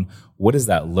loan? What does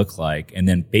that look like? And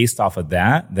then based off of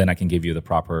that, then I can give you the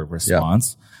proper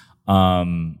response. Yeah.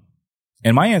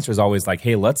 And my answer is always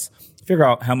hey, let's figure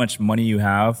out how much money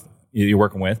you're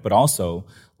working with, but also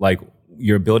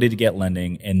your ability to get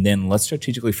lending, and then let's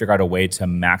strategically figure out a way to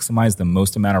maximize the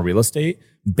most amount of real estate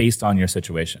based on your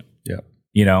situation. Yeah.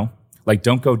 You know, like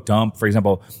don't go dump. For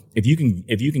example, if you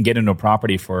can get into a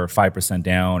property for 5%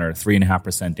 down or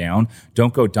 3.5% down,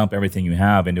 don't go dump everything you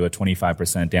have into a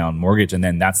 25% down mortgage, and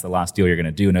then that's the last deal you're going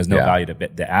to do, and there's no value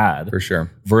to add. For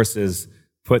sure. Versus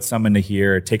put some into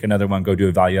here, take another one, go do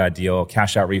a value add deal,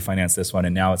 cash out, refinance this one,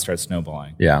 and now it starts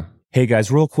snowballing. Yeah. Hey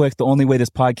guys, real quick, the only way this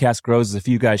podcast grows is if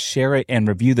you guys share it and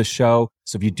review the show.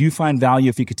 So if you do find value,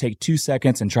 if you could take 2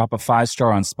 seconds and drop a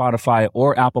 5-star on Spotify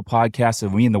or Apple Podcasts, it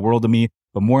would mean the world to me.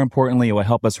 But more importantly, it will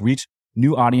help us reach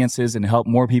new audiences and help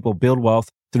more people build wealth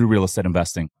through real estate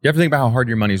investing. You have to think about how hard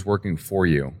your money's working for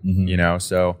you, you know?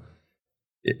 So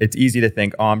it's easy to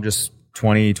think, oh, I'm just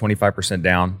 20, 25%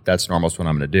 down. That's normal. That's what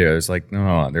I'm going to do. It's like,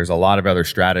 no, there's a lot of other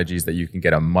strategies that you can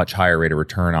get a much higher rate of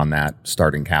return on that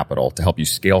starting capital to help you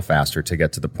scale faster to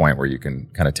get to the point where you can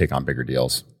kind of take on bigger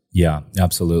deals. Yeah,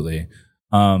 absolutely.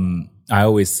 I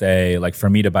always say, like, for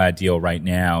me to buy a deal right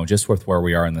now, just with where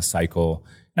we are in the cycle,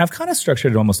 and I've kind of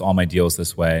structured almost all my deals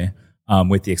this way,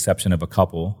 with the exception of a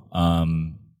couple.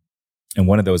 And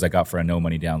one of those I got for a no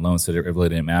money down loan, so it really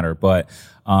didn't matter. But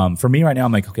for me right now,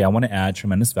 I'm like, okay, I want to add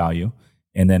tremendous value.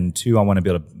 And then 2, I want to be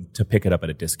able to pick it up at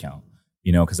a discount,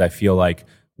 you know, because I feel like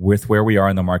with where we are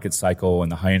in the market cycle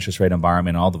and the high interest rate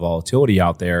environment and all the volatility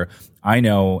out there, I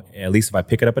know at least if I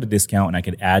pick it up at a discount and I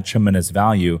can add tremendous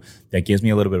value, that gives me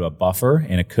a little bit of a buffer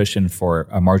and a cushion for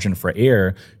a margin for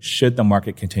error should the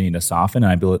market continue to soften.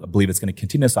 And I believe it's going to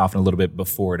continue to soften a little bit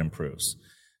before it improves.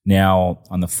 Now,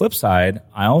 on the flip side,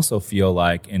 I also feel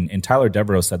like, and Tyler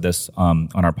Devereaux said this on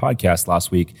our podcast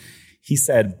last week, he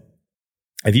said,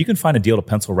 if you can find a deal to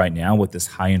pencil right now with this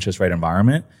high interest rate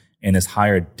environment and this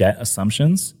higher debt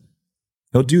assumptions,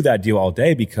 he'll do that deal all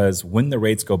day, because when the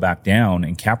rates go back down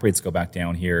and cap rates go back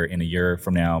down here in a year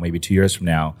from now, maybe 2 years from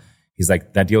now, he's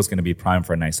like, that deal is going to be prime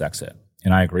for a nice exit.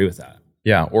 And I agree with that.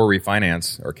 Yeah. Or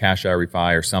refinance or cash out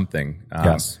refi or something.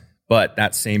 Yes. But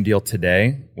that same deal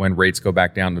today, when rates go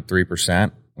back down to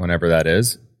 3%, whenever that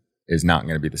is not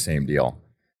going to be the same deal.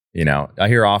 You know, I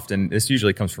hear often, this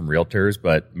usually comes from realtors,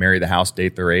 but marry the house,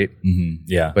 date the rate. Mm-hmm.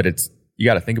 Yeah. But you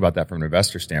got to think about that from an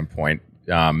investor standpoint.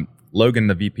 Logan,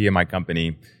 the VP of my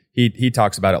company, he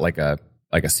talks about it like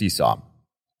a seesaw.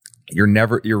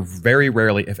 You're very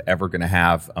rarely, if ever, going to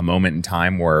have a moment in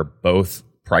time where both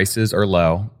prices are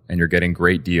low and you're getting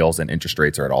great deals and interest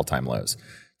rates are at all-time lows.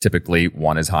 Typically,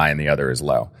 one is high and the other is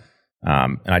low.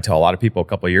 And I tell a lot of people a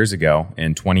couple of years ago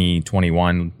in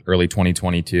 2021, early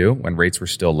 2022, when rates were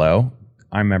still low,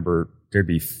 I remember there'd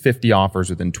be 50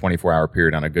 offers within 24-hour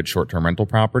period on a good short-term rental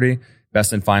property.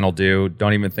 Best and final due.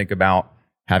 Don't even think about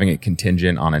having it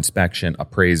contingent on inspection,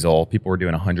 appraisal. People were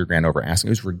doing $100,000 over asking.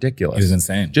 It was ridiculous. It was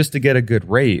insane. Just to get a good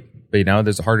rate. But you know,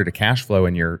 there's harder to cash flow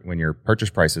when your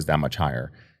purchase price is that much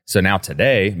higher. So now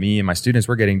today, me and my students,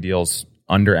 we're getting deals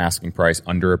under asking price,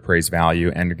 under appraised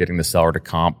value, and you're getting the seller to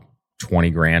comp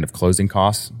 $20,000 of closing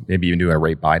costs, maybe even do a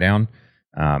rate buy down.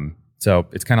 So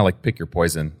it's kind of like pick your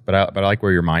poison, but I like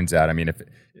where your mind's at. I mean, if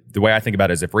the way I think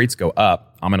about it is if rates go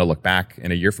up, I'm going to look back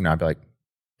in a year from now and be like,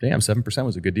 damn, 7%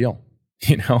 was a good deal,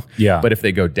 you know? Yeah. But if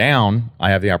they go down,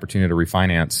 I have the opportunity to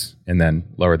refinance and then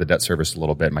lower the debt service a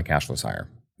little bit. My cash flow's higher.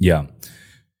 Yeah.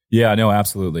 Yeah, no,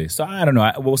 absolutely. So I don't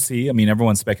know. We'll see. I mean,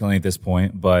 everyone's speculating at this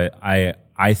point, but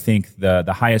I think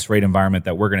the highest rate environment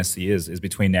that we're going to see is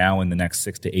between now and the next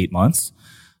 6 to 8 months.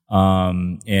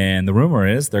 And the rumor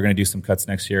is they're going to do some cuts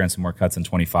next year and some more cuts in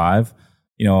 25.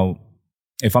 You know,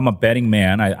 if I'm a betting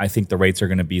man, I think the rates are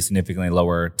going to be significantly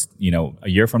lower, a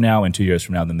year from now and 2 years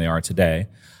from now than they are today.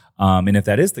 And if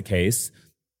that is the case,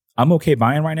 I'm okay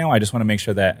buying right now. I just want to make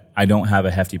sure that I don't have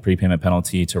a hefty prepayment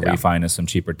penalty to refinance some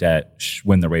cheaper debt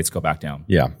when the rates go back down.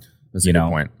 Yeah, that's a good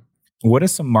point. What are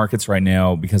some markets right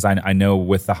now? Because I know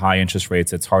with the high interest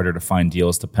rates, it's harder to find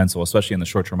deals to pencil, especially in the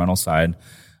short-term rental side.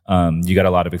 You got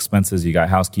a lot of expenses. You got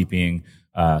housekeeping,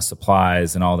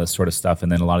 supplies, and all this sort of stuff.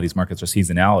 And then a lot of these markets are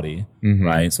seasonality,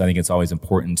 right? So I think it's always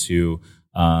important to,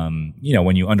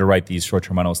 when you underwrite these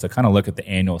short-term rentals, to kind of look at the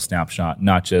annual snapshot,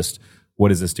 not just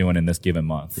what is this doing in this given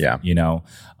month. Yeah.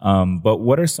 But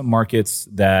what are some markets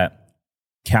that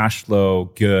cash flow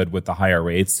good with the higher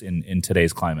rates in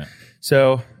today's climate?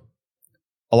 So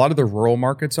a lot of the rural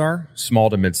markets are small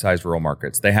to mid-sized rural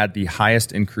markets. They had the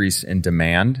highest increase in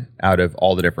demand out of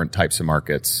all the different types of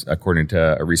markets, according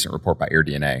to a recent report by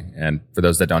AirDNA. And for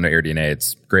those that don't know AirDNA,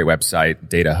 it's a great website,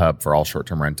 data hub for all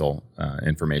short-term rental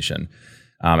information.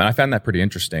 And I found that pretty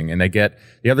interesting. And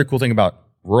the other cool thing about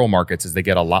rural markets is they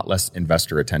get a lot less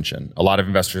investor attention. A lot of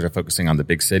investors are focusing on the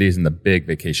big cities and the big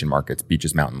vacation markets,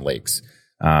 beaches, mountain, lakes.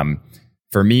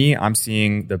 For me, I'm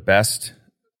seeing the best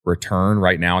return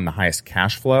right now and the highest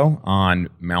cash flow on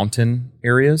mountain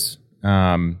areas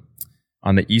on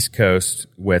the East Coast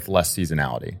with less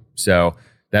seasonality. So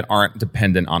that aren't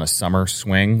dependent on a summer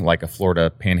swing like a Florida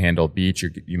Panhandle beach.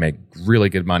 You make really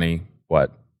good money,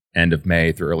 end of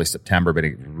May through early September, but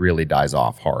it really dies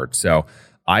off hard. So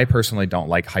I personally don't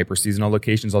like hyper seasonal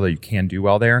locations, although you can do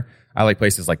well there. I like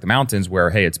places like the mountains where,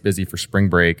 hey, it's busy for spring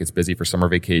break, it's busy for summer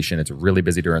vacation, it's really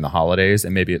busy during the holidays,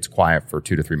 and maybe it's quiet for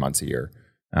 2 to 3 months a year.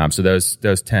 So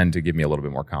those tend to give me a little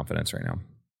bit more confidence right now.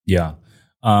 Yeah.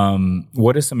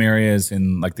 What are some areas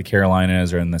in like the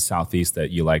Carolinas or in the Southeast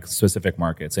that you like, specific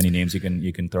markets? Any names you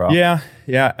can throw out?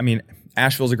 Yeah. I mean,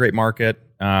 Asheville's a great market.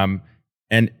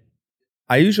 And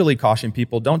I usually caution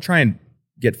people, don't try and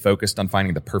get focused on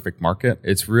finding the perfect market.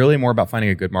 It's really more about finding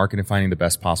a good market and finding the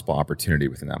best possible opportunity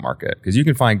within that market. Because you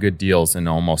can find good deals in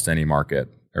almost any market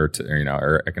or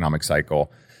economic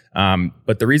cycle.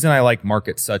 But the reason I like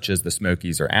markets such as the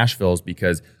Smokies or Asheville is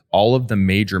because all of the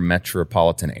major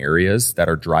metropolitan areas that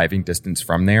are driving distance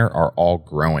from there are all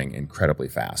growing incredibly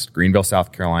fast. Greenville,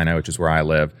 South Carolina, which is where I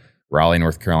live, Raleigh,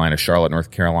 North Carolina, Charlotte,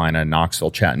 North Carolina,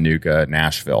 Knoxville, Chattanooga,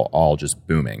 Nashville, all just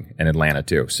booming, and Atlanta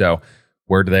too. So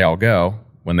where do they all go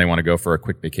when they want to go for a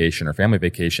quick vacation or family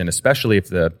vacation, especially if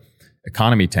the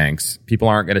economy tanks? People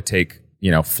aren't going to take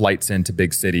flights into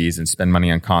big cities and spend money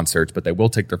on concerts, but they will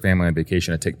take their family on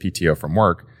vacation and take PTO from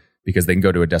work because they can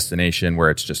go to a destination where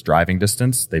it's just driving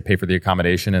distance. They pay for the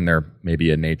accommodation and they're maybe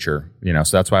in nature,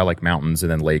 so that's why I like mountains, and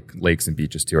then lakes and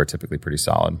beaches too are typically pretty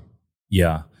solid.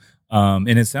 Yeah. And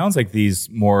it sounds like these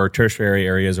more tertiary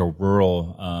areas or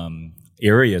rural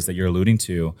areas that you're alluding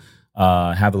to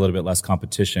have a little bit less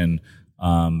competition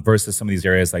versus some of these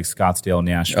areas like Scottsdale,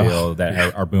 Nashville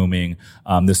that are booming.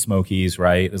 The Smokies,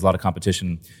 right? There's a lot of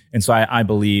competition, and so I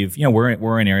believe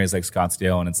we're in areas like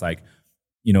Scottsdale, and it's like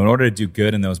in order to do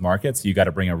good in those markets, you got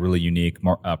to bring a really unique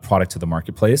product to the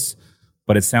marketplace.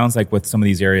 But it sounds like with some of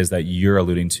these areas that you're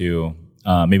alluding to,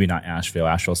 maybe not Asheville.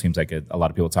 Asheville seems like a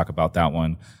lot of people talk about that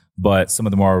one. But some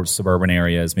of the more suburban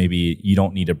areas, maybe you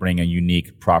don't need to bring a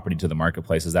unique property to the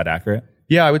marketplace. Is that accurate?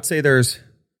 Yeah, I would say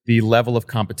the level of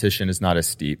competition is not as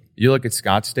steep. You look at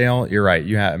Scottsdale, you're right.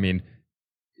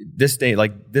 This day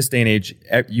and age,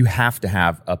 you have to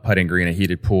have a putting green, a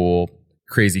heated pool,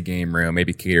 crazy game room,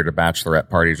 maybe cater to bachelorette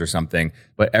parties or something.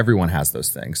 But everyone has those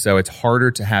things. So it's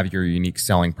harder to have your unique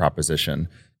selling proposition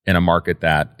in a market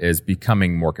that is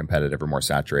becoming more competitive or more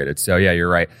saturated. So yeah, you're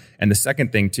right. And the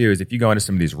second thing too is if you go into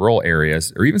some of these rural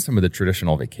areas or even some of the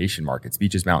traditional vacation markets,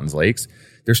 beaches, mountains, lakes,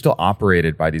 they're still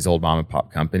operated by these old mom and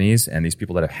pop companies and these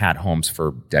people that have had homes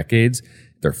for decades.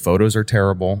 Their photos are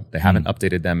terrible. They haven't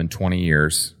updated them in 20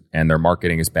 years and their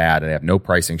marketing is bad and they have no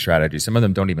pricing strategy. Some of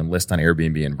them don't even list on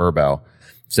Airbnb and Vrbo.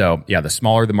 So yeah, the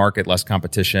smaller the market, less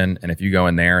competition. And if you go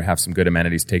in there and have some good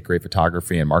amenities, take great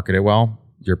photography and market it well,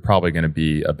 you're probably going to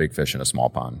be a big fish in a small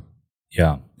pond.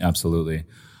 Yeah, absolutely.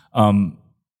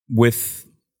 With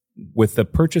the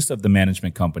purchase of the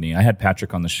management company, I had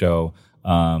Patrick on the show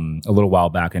a little while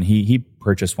back, and he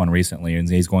purchased one recently, and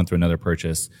he's going through another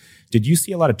purchase. Did you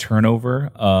see a lot of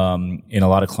turnover and a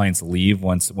lot of clients leave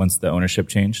once the ownership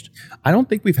changed? I don't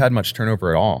think we've had much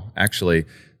turnover at all, actually.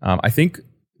 I think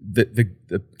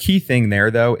the key thing there,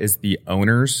 though, is the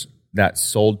owners that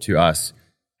sold to us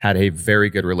had a very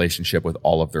good relationship with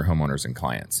all of their homeowners and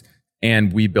clients.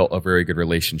 And we built a very good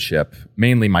relationship.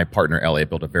 Mainly my partner, Elliot,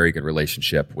 built a very good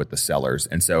relationship with the sellers.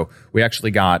 And so we actually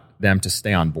got them to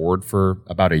stay on board for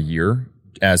about a year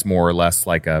as more or less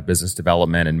like a business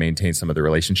development and maintain some of the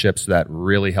relationships. So that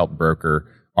really helped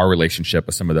broker our relationship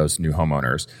with some of those new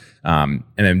homeowners. And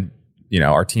then,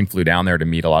 our team flew down there to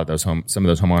meet a lot of some of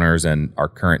those homeowners and our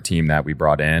current team that we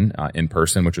brought in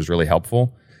person, which was really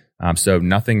helpful. So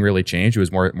nothing really changed. It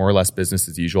was more or less business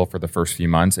as usual for the first few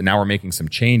months. And now we're making some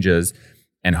changes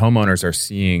and homeowners are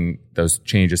seeing those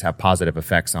changes have positive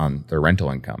effects on their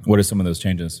rental income. What are some of those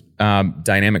changes?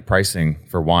 Dynamic pricing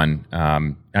for one.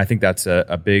 I think that's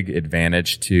a big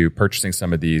advantage to purchasing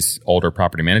some of these older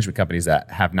property management companies that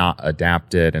have not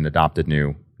adapted and adopted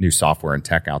new software and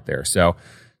tech out there. So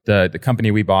the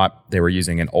company we bought, they were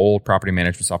using an old property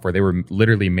management software. They were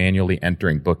literally manually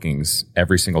entering bookings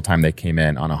every single time they came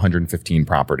in on 115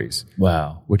 properties.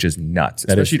 Wow. Which is nuts,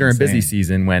 especially during busy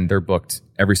season when they're booked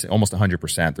almost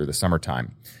 100% through the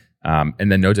summertime.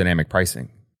 And then no dynamic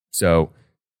pricing. So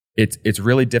it's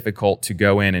really difficult to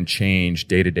go in and change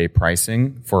day-to-day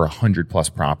pricing for 100 plus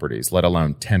properties, let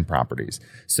alone 10 properties.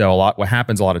 So what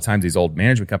happens a lot of times, these old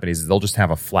management companies, is they'll just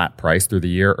have a flat price through the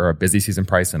year or a busy season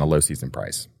price and a low season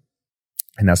price.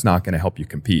 And that's not going to help you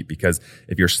compete because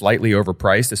if you're slightly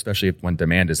overpriced, especially when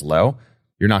demand is low,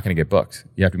 you're not going to get booked.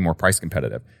 You have to be more price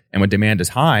competitive. And when demand is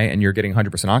high and you're getting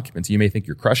 100% occupancy, you may think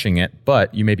you're crushing it,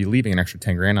 but you may be leaving an extra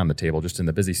 10 grand on the table just in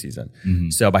the busy season.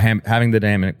 So by having the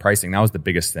dynamic pricing, that was the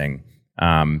biggest thing.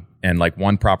 And like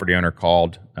one property owner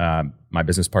called my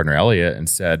business partner, Elliot, and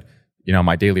said,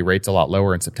 my daily rate's a lot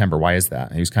lower in September. Why is that?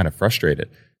 And he was kind of frustrated.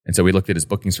 And so we looked at his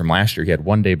bookings from last year. He had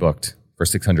one day booked for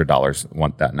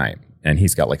 $600 that night. And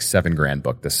he's got like $7 grand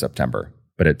booked this September.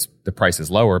 But the price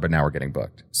is lower, but now we're getting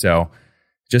booked. So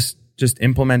just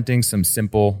implementing some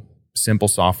simple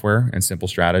software and simple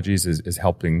strategies is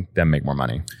helping them make more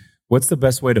money. What's the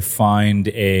best way to find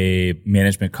a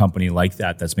management company like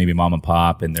that that's maybe mom and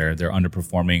pop and they're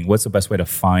underperforming? What's the best way to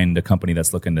find a company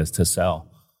that's looking to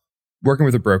sell? Working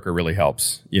with a broker really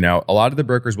helps. A lot of the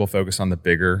brokers will focus on the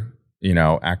bigger,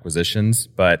 acquisitions,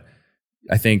 but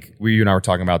I think you and I were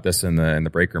talking about this in the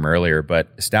break room earlier, but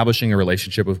establishing a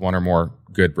relationship with one or more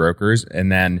good brokers,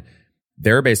 and then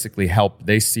they're basically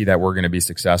they see that we're going to be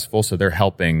successful, so they're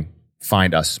helping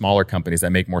find us smaller companies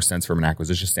that make more sense from an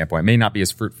acquisition standpoint. It may not be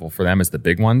as fruitful for them as the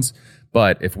big ones,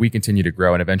 but if we continue to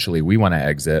grow and eventually we want to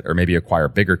exit or maybe acquire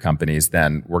bigger companies,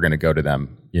 then we're going to go to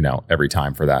them, every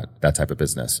time for that type of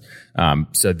business.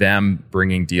 So them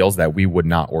bringing deals that we would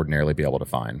not ordinarily be able to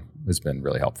find has been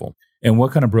really helpful. And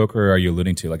what kind of broker are you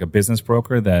alluding to? Like a business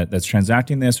broker that's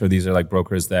transacting this, or these are like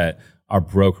brokers that are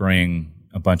brokering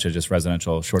a bunch of just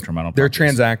residential short-term rental properties? They're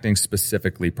transacting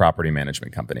specifically property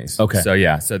management companies. Okay. So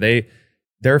yeah,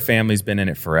 their family's been in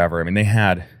it forever. I mean, they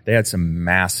had some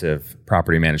massive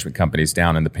property management companies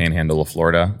down in the panhandle of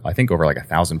Florida. I think over like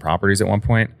 1,000 properties at one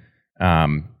point.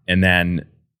 And then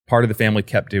part of the family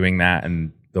kept doing that,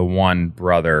 and the one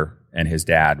brother and his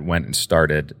dad went and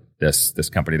started this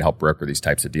company to help broker these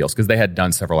types of deals because they had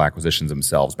done several acquisitions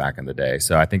themselves back in the day.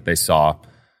 So I think they saw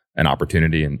an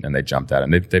opportunity and they jumped at it,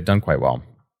 and they've done quite well.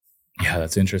 Yeah,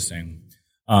 that's interesting.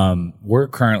 We're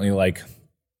currently like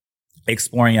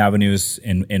exploring avenues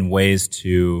in ways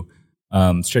to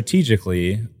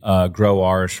strategically grow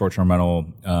our short-term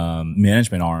rental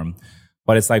management arm.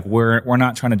 But it's like we're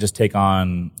not trying to just take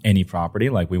on any property.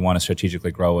 Like we want to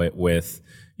strategically grow it with,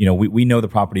 we know the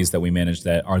properties that we manage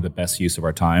that are the best use of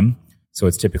our time. So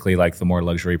it's typically like the more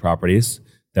luxury properties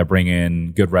that bring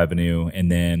in good revenue, and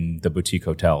then the boutique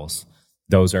hotels.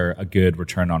 Those are a good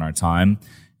return on our time.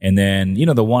 And then,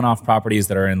 the one-off properties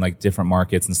that are in like different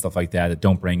markets and stuff like that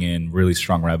don't bring in really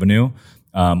strong revenue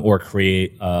or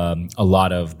create a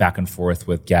lot of back and forth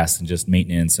with guests and just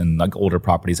maintenance, and like older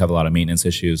properties have a lot of maintenance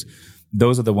issues.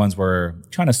 Those are the ones we're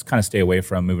trying to kind of stay away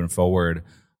from moving forward.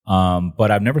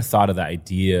 But I've never thought of the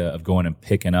idea of going and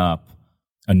picking up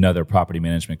another property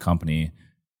management company.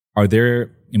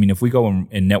 If we go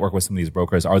and network with some of these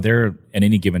brokers, are there at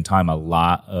any given time a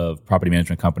lot of property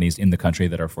management companies in the country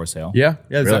that are for sale? Yeah,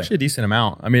 there's actually a decent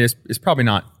amount. I mean, it's probably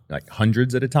not like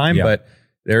hundreds at a time, but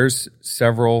there's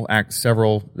several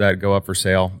that go up for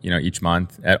sale, each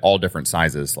month at all different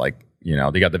sizes. Like,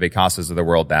 they got the Vacasas of the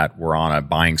world that were on a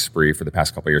buying spree for the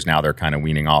past couple of years. Now they're kind of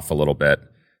weaning off a little bit.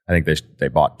 I think they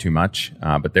bought too much,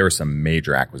 but there were some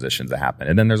major acquisitions that happened.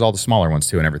 And then there's all the smaller ones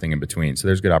too and everything in between. So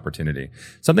there's good opportunity.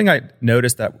 Something I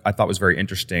noticed that I thought was very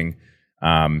interesting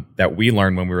that we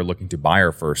learned when we were looking to buy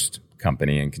our first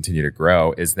company and continue to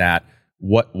grow is that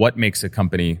what makes a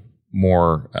company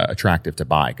more attractive to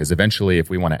buy? Because eventually if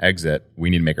we want to exit, we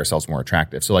need to make ourselves more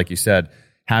attractive. So like you said,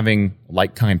 having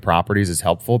like-kind properties is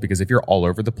helpful because if you're all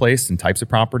over the place in types of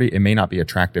property, it may not be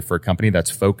attractive for a company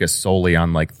that's focused solely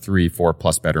on like 3-4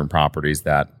 plus bedroom properties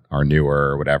that are newer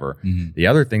or whatever. Mm-hmm. The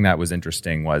other thing that was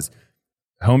interesting was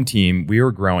Home Team, we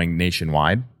were growing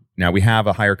nationwide. Now we have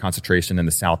a higher concentration in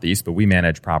the Southeast, but we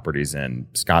manage properties in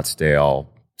Scottsdale,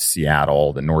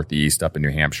 Seattle, the Northeast, up in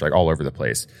New Hampshire, like all over the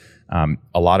place.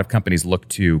 A lot of companies look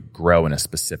to grow in a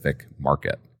specific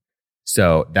market.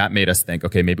 So that made us think,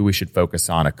 okay, maybe we should focus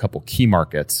on a couple key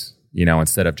markets,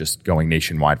 instead of just going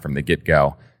nationwide from the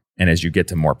get-go. And as you get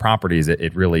to more properties,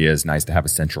 it really is nice to have a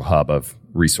central hub of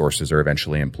resources or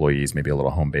eventually employees, maybe a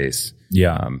little home base.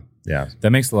 Yeah.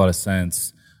 That makes a lot of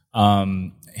sense.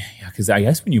 Because I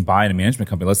guess when you buy in a management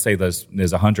company, let's say there's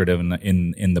 100 of them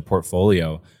in the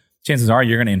portfolio, chances are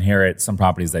you're going to inherit some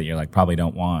properties that you're like probably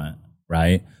don't want,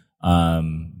 right?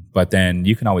 But then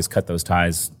you can always cut those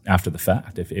ties after the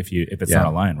fact if it's not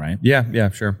aligned, right? Yeah,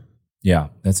 sure. Yeah,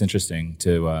 that's interesting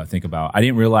to think about. I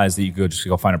didn't realize that you could just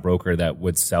go find a broker that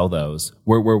would sell those.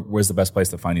 Where's the best place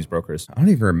to find these brokers? I don't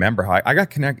even remember how I got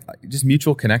just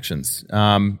mutual connections.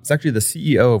 It's actually the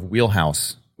CEO of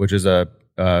Wheelhouse, which is a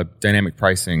dynamic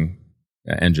pricing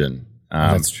engine.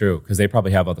 That's true because they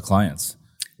probably have other clients.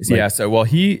 He's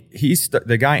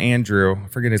the guy Andrew. I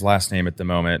forget his last name at the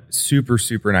moment. Super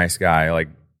super nice guy. Like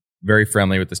very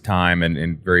friendly with his time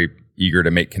and very eager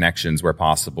to make connections where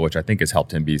possible, which I think has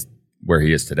helped him be where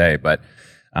he is today. But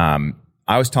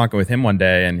I was talking with him one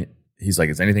day and he's like,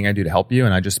 is there anything I do to help you?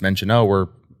 And I just mentioned, we're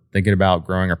thinking about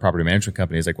growing our property management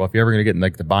company. He's like, well, if you're ever going to get in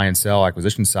like the buy and sell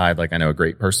acquisition side, like I know a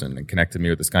great person, and connected me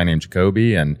with this guy named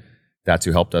Jacoby. And that's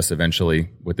who helped us eventually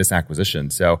with this acquisition.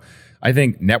 So I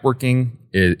think networking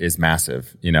is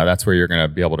massive. That's where you're going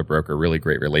to be able to broker really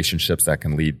great relationships that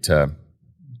can lead to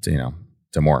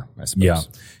more, I suppose.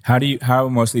 Yeah. How are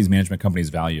most of these management companies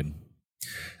valued?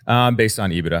 Based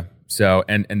on EBITDA. So,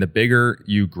 and the bigger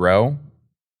you grow,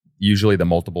 usually the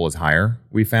multiple is higher,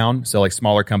 we found. So like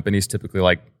smaller companies, typically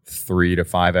like 3 to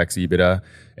 5x EBITDA.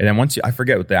 And then I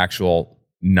forget what the actual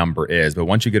number is, but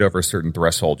once you get over a certain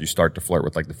threshold, you start to flirt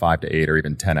with like the 5 to 8 or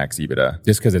even 10x EBITDA.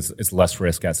 Just because it's less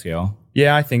risk at scale?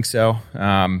 Yeah, I think so.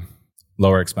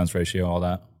 Lower expense ratio, all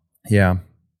that? Yeah.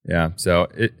 So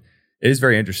it is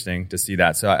very interesting to see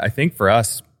that. So I think for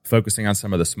us, focusing on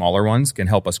some of the smaller ones can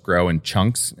help us grow in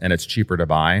chunks, and it's cheaper to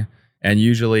buy. And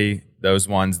usually those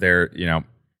ones, they're,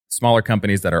 smaller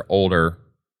companies that are older,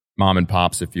 mom and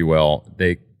pops, if you will,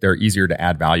 they're easier to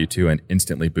add value to and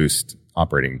instantly boost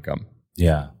operating income.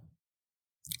 Yeah.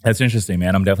 That's interesting,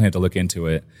 man. I'm definitely have to look into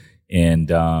it and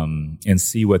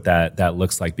see what that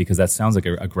looks like, because that sounds like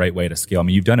a great way to scale. I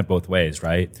mean, you've done it both ways,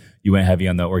 right? You went heavy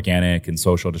on the organic and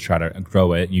social to try to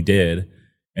grow it. You did.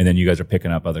 And then you guys are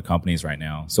picking up other companies right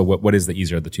now. So what is the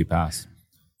easier of the two paths?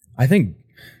 I think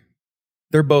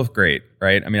they're both great,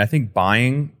 right? I mean, I think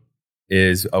buying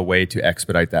is a way to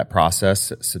expedite that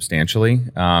process substantially.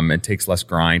 It takes less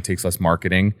grind, takes less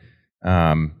marketing.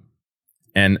 And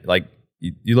like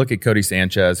you look at Cody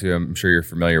Sanchez, who I'm sure you're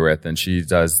familiar with, and she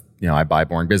does, I buy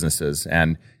boring businesses.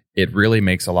 And it really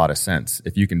makes a lot of sense.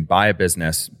 If you can buy a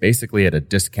business basically at a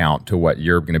discount to what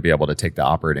you're going to be able to take the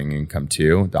operating income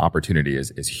to, the opportunity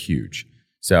is huge.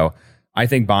 So I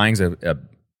think buying's a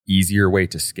easier way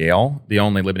to scale. The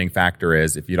only limiting factor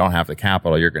is if you don't have the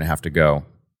capital, you're going to have to go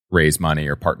raise money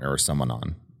or partner with someone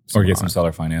on. Or get some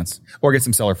seller finance.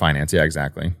 Yeah,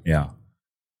 exactly. Yeah.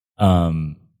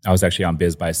 I was actually on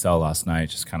Biz Buy Sell last night,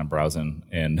 just kind of browsing,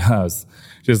 and I was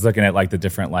just looking at like the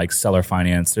different like seller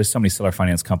finance. There's so many seller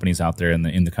finance companies out there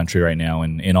in the country right now,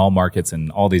 and in all markets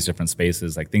and all these different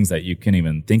spaces, like things that you can't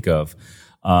even think of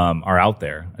are out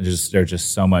there. There's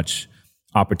just so much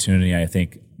opportunity, I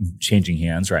think, changing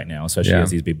hands right now, especially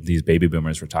as these baby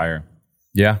boomers retire.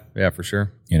 Yeah, for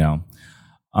sure.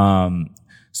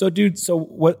 So, dude,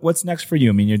 what's next for you?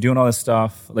 I mean, you're doing all this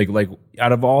stuff. Like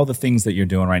out of all the things that you're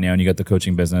doing right now, and you got the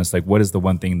coaching business, like what is the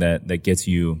one thing that gets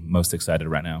you most excited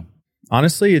right now?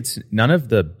 Honestly, it's none of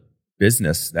the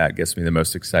business that gets me the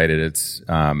most excited. It's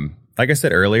like I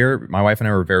said earlier, my wife and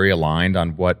I were very aligned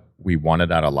on what we wanted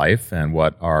out of life and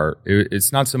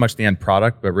it's not so much the end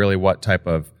product, but really what type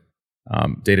of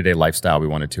day-to-day lifestyle we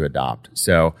wanted to adopt.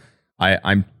 So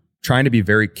I'm trying to be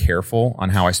very careful on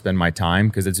how I spend my time,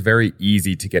 because it's very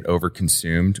easy to get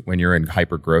overconsumed when you're in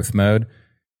hyper growth mode.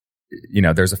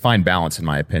 There's a fine balance, in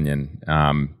my opinion,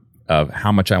 of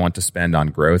how much I want to spend on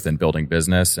growth and building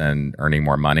business and earning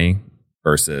more money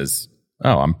versus,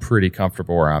 I'm pretty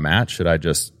comfortable where I'm at. Should I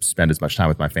just spend as much time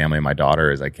with my family and my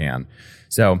daughter as I can?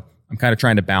 So I'm kind of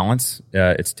trying to balance.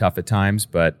 It's tough at times,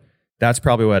 but that's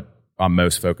probably what I'm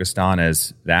most focused on,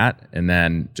 is that, and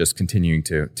then just continuing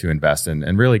to invest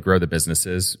and really grow the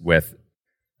businesses with,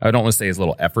 I don't want to say as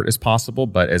little effort as possible,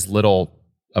 but as little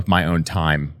of my own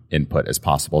time input as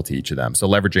possible to each of them. So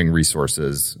leveraging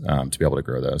resources to be able to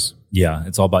grow those. Yeah,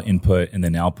 it's all about input and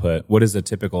then output. What does a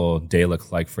typical day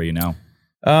look like for you now?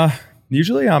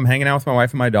 Usually I'm hanging out with my wife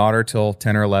and my daughter till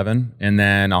 10 or 11, and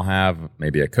then I'll have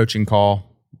maybe a coaching call,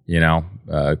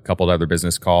 a couple of other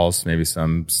business calls, maybe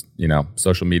some,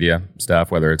 social media stuff,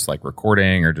 whether it's like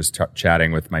recording or just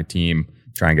chatting with my team,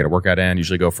 try and get a workout in.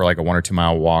 Usually go for like a 1 or 2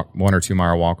 mile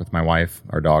walk with my wife,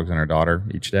 our dogs, and our daughter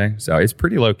each day. So it's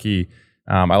pretty low key.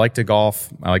 I like to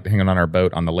golf. I like to hang out on our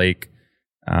boat on the lake.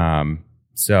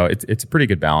 So it's a pretty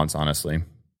good balance, honestly.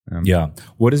 Yeah.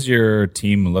 What does your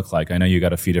team look like? I know you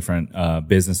got a few different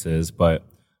businesses, but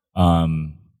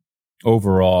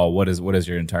overall, what does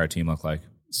your entire team look like?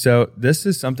 So this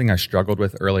is something I struggled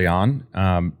with early on.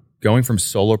 Going from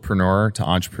solopreneur to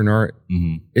entrepreneur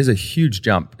is a huge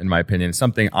jump, in my opinion. It's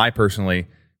something I personally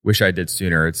wish I did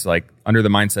sooner. It's like under the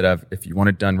mindset of, if you want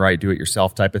it done right, do it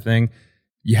yourself type of thing.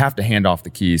 You have to hand off the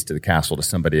keys to the castle to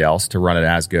somebody else to run it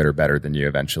as good or better than you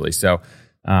eventually. So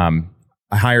I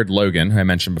hired Logan, who I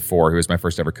mentioned before, who was my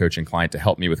first ever coaching client, to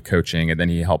help me with coaching. And then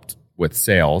he helped with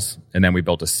sales. And then we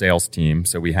built a sales team.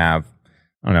 So we have,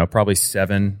 probably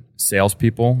seven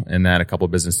salespeople and then a couple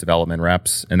of business development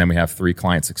reps. And then we have 3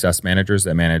 client success managers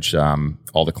that manage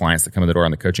all the clients that come in the door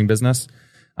on the coaching business.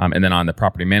 And then on the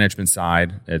property management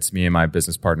side, it's me and my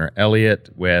business partner, Elliot,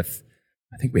 with,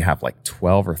 I think we have like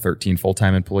 12 or 13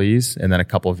 full-time employees, and then a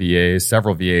couple of VAs,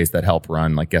 several VAs that help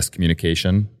run like guest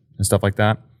communication and stuff like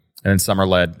that. And then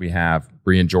summer-led, we have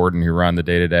Bree and Jordan who run the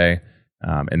day-to-day.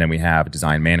 And then we have a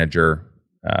design manager,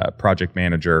 project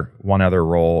manager, one other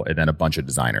role, and then a bunch of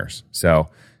designers. So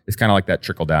it's kind of like that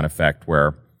trickle-down effect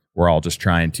where we're all just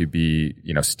trying to be,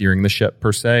 steering the ship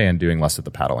per se and doing less of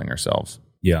the paddling ourselves.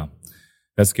 Yeah.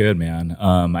 That's good, man.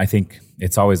 I think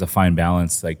it's always a fine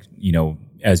balance. Like,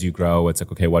 as you grow, it's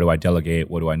like, okay, what do I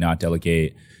delegate? What do I not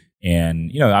delegate?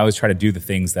 And, I always try to do the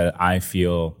things that I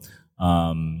feel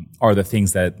are the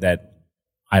things that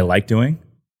I like doing.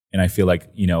 And I feel like,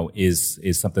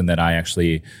 is something that I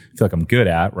actually feel like I'm good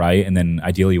at, right? And then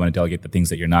ideally you want to delegate the things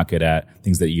that you're not good at,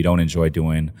 things that you don't enjoy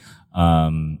doing.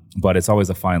 But it's always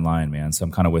a fine line, man. So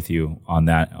I'm kind of with you on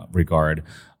that regard.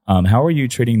 How are you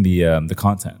treating the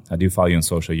content? I do follow you on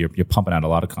social. You're pumping out a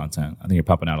lot of content. I think you're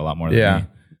pumping out a lot more than me.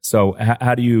 So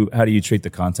how do you treat the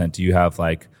content? Do you have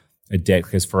like a day?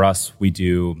 Because for us, we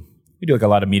do like a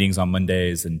lot of meetings on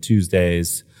Mondays and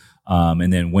Tuesdays,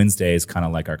 and then Wednesday is kind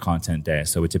of like our content day.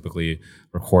 So we typically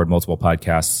record multiple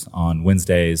podcasts on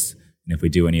Wednesdays, and if we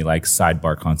do any like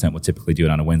sidebar content, we'll typically do it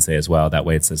on a Wednesday as well. That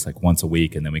way, it's just like once a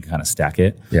week, and then we can kind of stack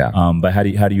it. Yeah. But how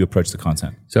do you approach the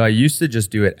content? So I used to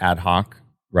just do it ad hoc,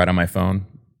 right on my phone,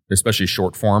 especially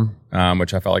short form,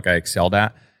 which I felt like I excelled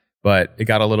at. But it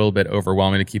got a little bit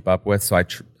overwhelming to keep up with. So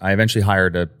I eventually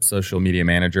hired a social media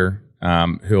manager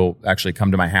who'll actually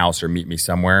come to my house or meet me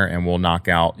somewhere, and we'll knock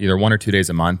out either 1 or 2 days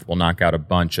a month. We'll knock out a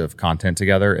bunch of content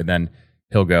together, and then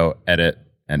he'll go edit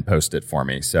and post it for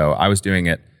me. So I was doing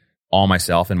it all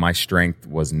myself, and my strength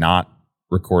was not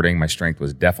recording. My strength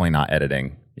was definitely not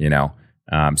editing,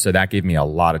 So that gave me a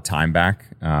lot of time back.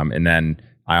 And then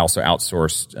I also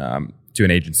outsourced to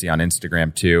an agency on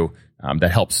Instagram too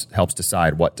that helps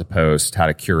decide what to post, how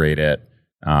to curate it,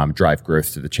 drive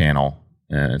growth to the channel,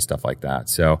 and stuff like that.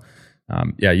 So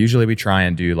usually we try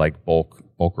and do like bulk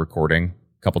recording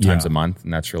a couple times a month,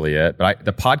 and that's really it. But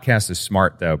the podcast is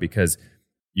smart though, because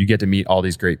you get to meet all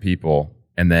these great people,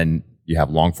 and then you have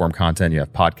long form content, you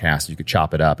have podcasts, you could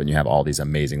chop it up, and you have all these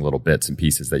amazing little bits and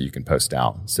pieces that you can post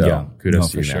out. So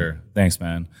kudos to you, man. Sure. Thanks,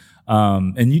 man.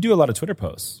 And you do a lot of Twitter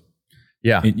posts.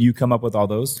 Yeah. And you come up with all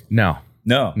those? No.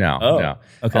 Oh, No.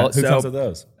 Okay. Who comes with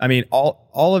those? I mean,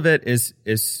 all of it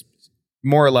is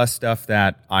more or less stuff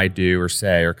that I do or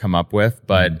say or come up with,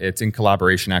 but it's in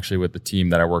collaboration actually with the team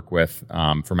that I work with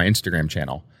for my Instagram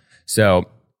channel. So,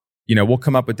 we'll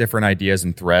come up with different ideas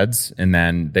and threads, and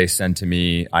then they send to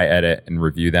me, I edit and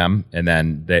review them. And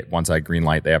then once I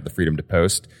greenlight, they have the freedom to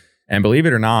post. And believe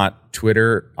it or not,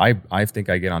 Twitter, I think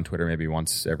I get on Twitter maybe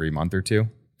once every month or two.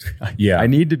 Yeah. I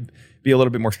need to be a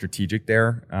little bit more strategic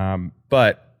there.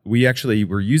 But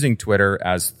we're using Twitter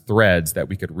as threads that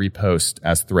we could repost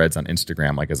as threads on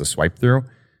Instagram, like as a swipe through.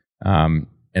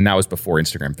 And that was before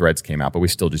Instagram threads came out, but we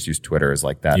still just use Twitter as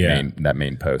like that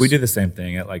main post. We do the same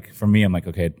thing. For me, I'm like,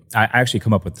 okay, I actually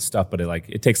come up with the stuff, but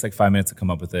it takes like 5 minutes to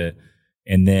come up with it.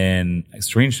 And then I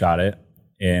screenshot it,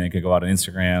 and it could go out on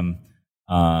Instagram,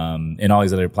 and all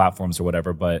these other platforms or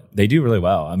whatever, but they do really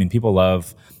well. I mean, people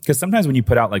love, because sometimes when you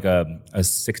put out like a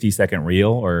 60-second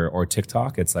reel or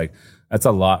TikTok, it's like, that's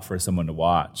a lot for someone to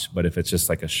watch. But if it's just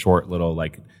like a short little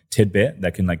like tidbit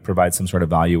that can like provide some sort of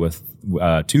value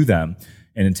to them,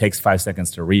 and it takes 5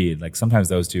 seconds to read, like sometimes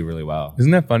those do really well.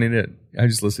 Isn't that funny? I'm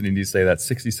just listening to you say that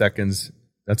 60 seconds,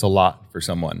 that's a lot for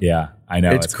someone. Yeah, I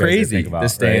know. It's crazy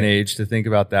this day and age to think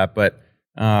about that. But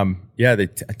the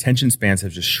attention spans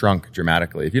have just shrunk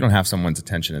dramatically. If you don't have someone's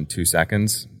attention in 2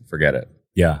 seconds, forget it.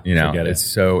 Yeah, it's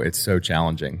so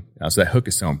challenging. So that hook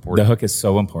is so important. The hook is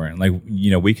so important. Like,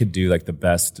 we could do like the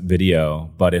best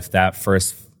video, but if that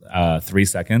first 3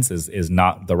 seconds is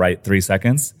not the right 3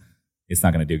 seconds, it's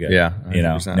not going to do good. Yeah,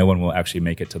 100%. No one will actually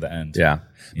make it to the end. Yeah,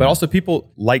 but also people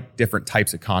like different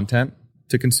types of content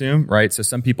to consume, right? So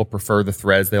some people prefer the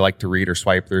threads they like to read or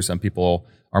swipe through. Some people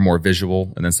are more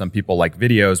visual, and then some people like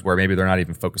videos where maybe they're not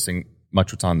even focusing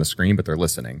much what's on the screen, but they're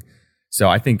listening. So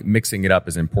I think mixing it up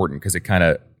is important because it kind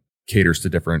of caters to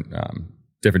different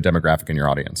demographic in your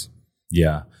audience.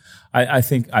 Yeah, I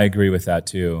think I agree with that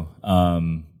too. So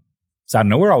I don't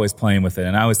know, we're always playing with it,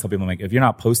 and I always tell people, like, if you're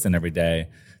not posting every day,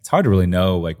 it's hard to really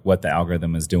know like what the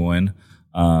algorithm is doing.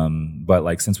 But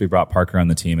like since we brought Parker on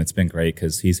the team, it's been great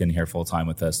because he's in here full time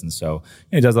with us, and so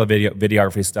he does all the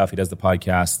videography stuff. He does the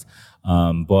podcast,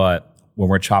 but when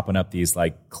we're chopping up these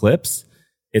like clips,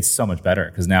 it's so much better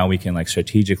because now we can like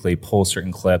strategically pull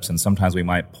certain clips, and sometimes we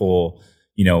might pull,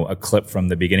 a clip from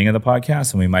the beginning of the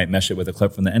podcast and we might mesh it with a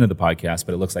clip from the end of the podcast,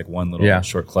 but it looks like one little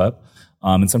short clip.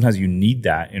 And sometimes you need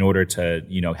that in order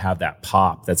to, have that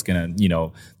pop that's going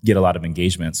to, get a lot of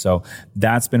engagement. So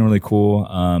that's been really cool.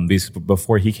 Because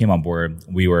before he came on board,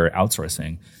 we were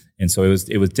outsourcing. And so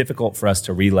it was difficult for us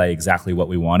to relay exactly what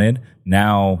we wanted.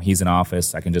 Now he's in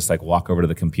office. I can just like walk over to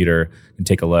the computer and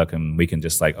take a look, and we can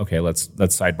just like, okay, let's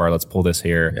sidebar, let's pull this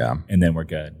here. Yeah. And then we're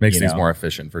good. Makes things more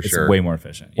efficient for sure. It's way more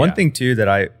efficient. One thing too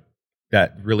that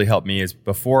really helped me is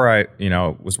before I,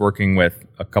 was working with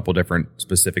a couple different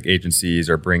specific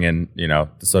agencies or bring in, the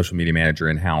social media manager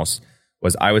in-house,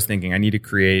 was I was thinking I need to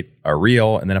create a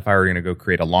reel. And then if I were going to go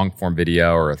create a long form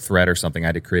video or a thread or something, I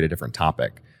had to create a different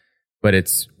topic. But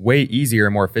it's way easier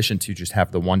and more efficient to just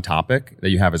have the one topic that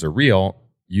you have as a reel.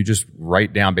 You just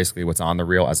write down basically what's on the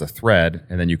reel as a thread,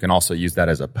 and then you can also use that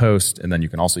as a post, and then you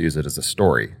can also use it as a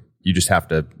story. You just have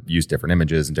to use different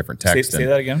images and different text. Say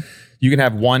that again. You can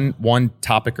have one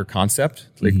topic or concept.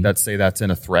 Like let's say that's in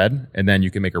a thread, and then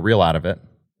you can make a reel out of it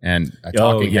and a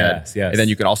talking head. Yes. And then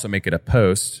you can also make it a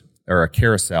post or a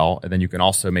carousel, and then you can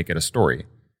also make it a story.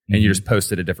 And you just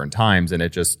post it at different times, and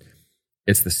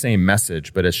it's the same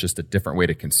message, but it's just a different way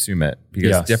to consume it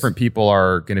because different people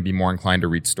are going to be more inclined to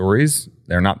read stories.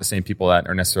 They're not the same people that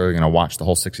are necessarily going to watch the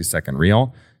whole 60-second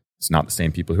reel. It's not the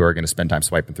same people who are going to spend time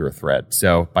swiping through a thread.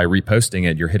 So by reposting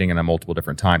it, you're hitting it on multiple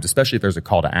different times, especially if there's a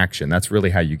call to action. That's really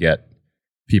how you get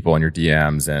people in your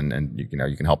DMs and you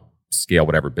can help scale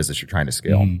whatever business you're trying to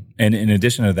scale. And in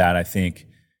addition to that, I think,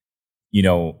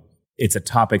 it's a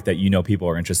topic that people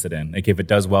are interested in. Like if it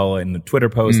does well in the Twitter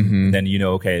post, then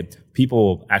okay,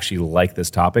 people actually like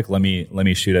this topic. Let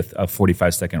me shoot a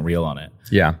 45-second reel on it.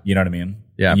 Yeah, you know what I mean.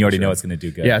 Yeah, and you already know it's going to do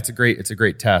good. Yeah, it's a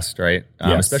great test, right?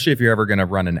 Especially if you're ever going to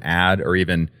run an ad or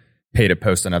even pay to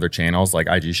post on other channels like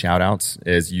IG shoutouts.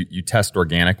 Is you test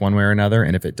organic one way or another,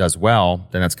 and if it does well,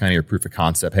 then that's kind of your proof of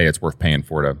concept. Hey, it's worth paying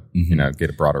for to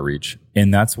get a broader reach.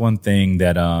 And that's one thing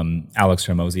that Alex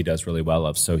Hormozi does really well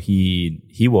of. So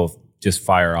he will just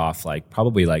fire off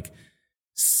probably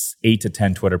 8 to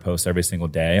 10 Twitter posts every single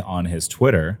day on his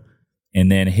Twitter.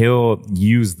 And then he'll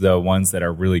use the ones that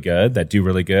are really good, that do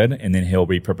really good. And then he'll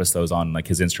repurpose those on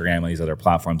his Instagram and these other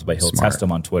platforms, but he'll test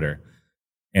them on Twitter.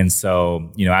 And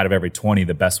so, out of every 20,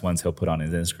 the best ones he'll put on his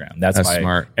Instagram. That's why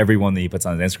smart. Every one that he puts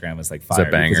on his Instagram is like fire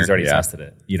because he's already tested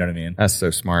it. You know what I mean? That's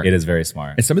so smart. It is very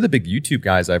smart. And some of the big YouTube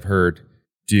guys I've heard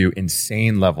do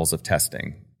insane levels of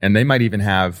testing. And they might even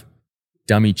have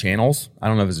dummy channels. I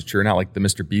don't know if this is true or not, like the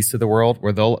Mr. Beast of the world,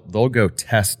 where they'll go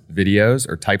test videos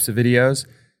or types of videos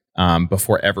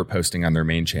before ever posting on their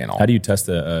main channel. How do you test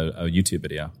a YouTube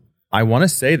video? I want to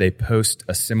say they post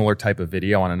a similar type of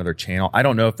video on another channel. I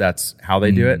don't know if that's how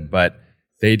they do it, but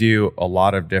they do a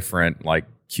lot of different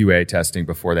QA testing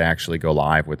before they actually go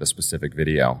live with a specific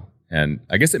video. And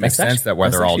I guess it makes sense that where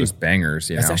they're all just bangers.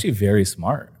 That's actually very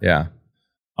smart. Yeah.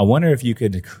 I wonder if you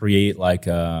could create I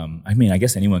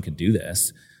guess anyone could do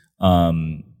this.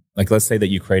 Let's say that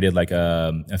you created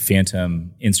a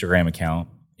phantom Instagram account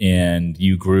and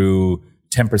you grew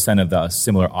 10% of the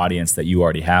similar audience that you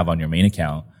already have on your main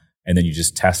account. And then you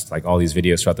just test all these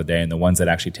videos throughout the day. And the ones that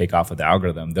actually take off with the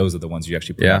algorithm, those are the ones you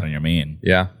actually put out on your main.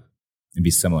 Yeah. It'd be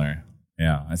similar.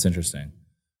 Yeah. That's interesting.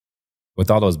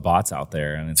 With all those bots out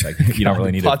there. And it's you don't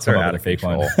really need to come up with a fake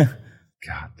one.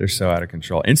 God, they're so out of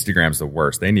control. Instagram's the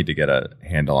worst. They need to get a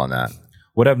handle on that.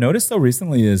 What I've noticed though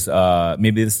recently is,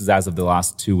 maybe this is as of the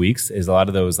last 2 weeks, is a lot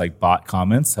of those bot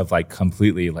comments have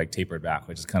completely tapered back,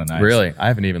 which is kind of nice. Really? I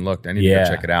haven't even looked. I need to go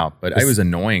check it out. But it was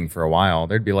annoying for a while.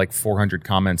 There'd be 400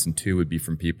 comments and 2 would be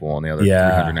from people and the other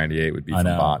 398 would be from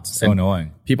bots. So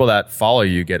annoying. People that follow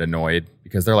you get annoyed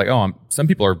because they're some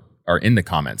people are in the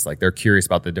comments. They're curious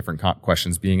about the different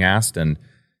questions being asked and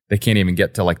they can't even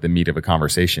get to the meat of a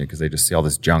conversation because they just see all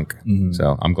this junk.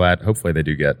 So I'm glad, hopefully they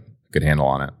do get a good handle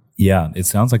on it. Yeah, it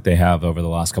sounds like they have over the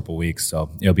last couple of weeks. So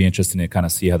it'll be interesting to kind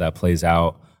of see how that plays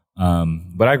out.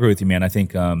 But I agree with you, man. I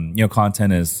think,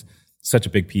 content is such a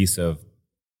big piece of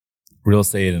real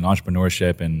estate and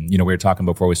entrepreneurship. And, we were talking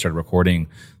before we started recording,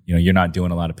 you're not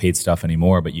doing a lot of paid stuff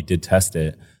anymore, but you did test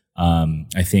it.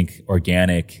 I think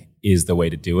organic is the way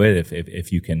to do it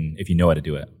if you know how to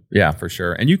do it. Yeah, for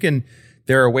sure. And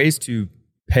there are ways to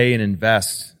pay and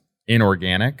invest in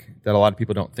organic that a lot of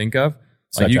people don't think of.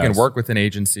 You can work with an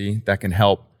agency that can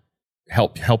help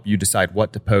you decide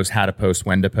what to post, how to post,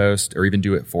 when to post, or even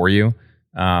do it for you.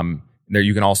 There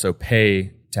you can also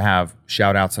pay to have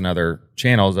shout outs on other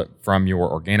channels from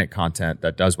your organic content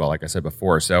that does well, like I said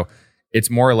before. So it's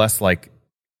more or less like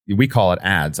we call it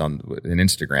ads in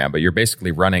Instagram, but you're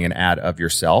basically running an ad of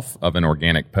yourself, of an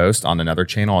organic post on another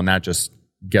channel. And that just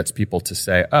gets people to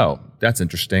say, oh, that's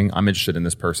interesting. I'm interested in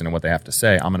this person and what they have to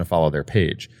say. I'm going to follow their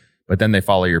page. But then they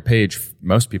follow your page.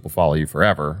 Most people follow you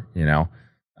forever,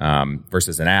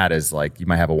 versus an ad is like, you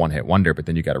might have a one-hit wonder, but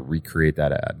then you got to recreate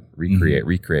that ad, recreate,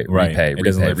 right.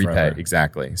 repay.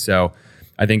 Exactly. So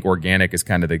I think organic is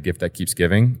kind of the gift that keeps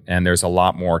giving. And there's a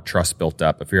lot more trust built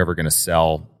up. If you're ever going to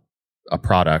sell a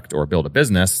product or build a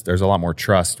business, there's a lot more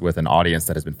trust with an audience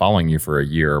that has been following you for a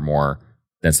year or more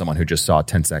than someone who just saw a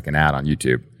 10-second ad on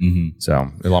YouTube. So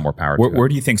there's a lot more power to it. Where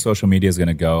do you think social media is going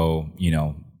to go,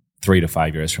 3 to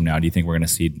 5 years from now? Do you think we're going to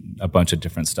see a bunch of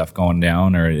different stuff going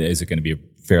down, or is it going to be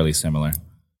fairly similar?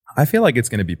 I feel like it's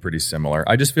going to be pretty similar.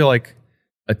 I just feel like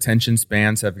attention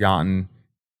spans have gotten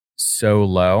so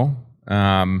low.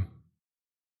 I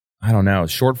don't know.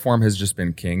 Short form has just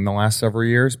been king the last several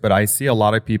years, but I see a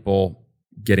lot of people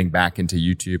getting back into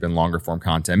YouTube and longer form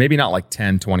content. Maybe not like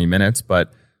 10, 20 minutes,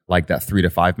 but like that 3 to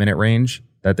 5 minute range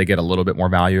that they get a little bit more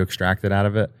value extracted out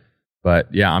of it.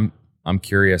 But yeah, I'm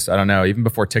curious. I don't know. Even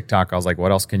before TikTok, I was like,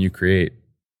 what else can you create?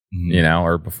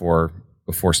 Or before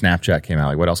Snapchat came out,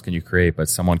 like what else can you create? But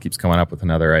someone keeps coming up with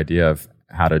another idea of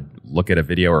how to look at a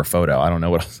video or a photo. I don't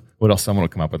know what else someone will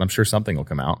come up with. I'm sure something will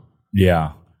come out.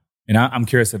 Yeah. And I'm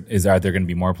curious, are there going to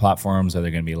be more platforms? Are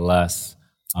there going to be less?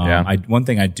 One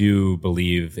thing I do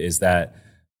believe is that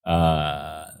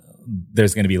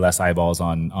there's going to be less eyeballs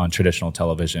on traditional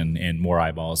television and more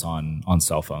eyeballs on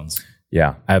cell phones.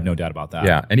 Yeah. I have no doubt about that.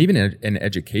 Yeah. And even in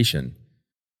education,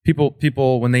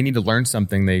 people, when they need to learn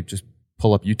something, they just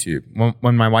pull up YouTube.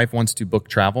 When my wife wants to book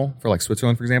travel for like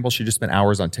Switzerland, for example, she just spent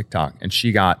hours on TikTok, and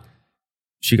she got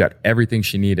everything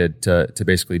she needed to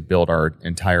basically build our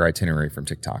entire itinerary from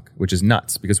TikTok, which is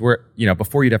nuts because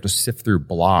before you'd have to sift through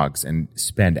blogs and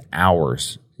spend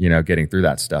hours, getting through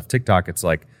that stuff. TikTok, it's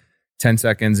like 10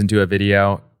 seconds into a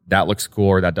video. That looks cool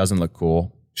or that doesn't look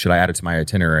cool. Should I add it to my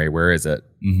itinerary? Where is it?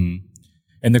 Mm-hmm.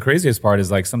 And the craziest part is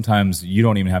like sometimes you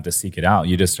don't even have to seek it out.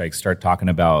 You just like start talking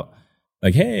about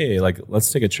like, hey, like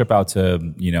let's take a trip out to,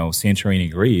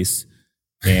 Santorini, Greece.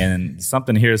 And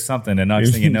here's something. And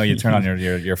next thing you know, you turn on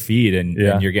your feed and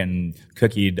you're getting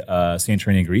cookied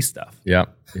Santorini, Greece stuff. Yeah.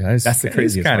 That's the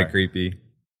craziest part. Kind of creepy.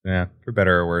 Yeah. For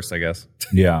better or worse, I guess.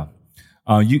 Yeah.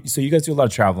 So you guys do a lot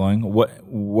of traveling.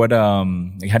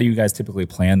 How do you guys typically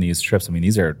plan these trips? I mean,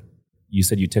 you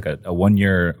said you took a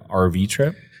 1-year RV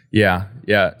trip? Yeah.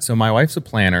 So my wife's a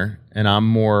planner and I'm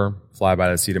more fly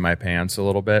by the seat of my pants a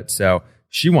little bit. So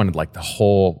she wanted like the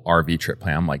whole RV trip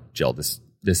plan. I'm like, Jill, this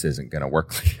isn't going to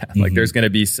work like that. Like there's going to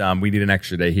be we need an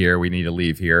extra day here. We need to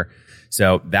leave here.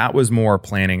 So that was more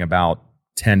planning about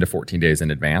 10 to 14 days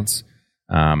in advance.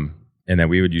 And then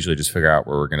we would usually just figure out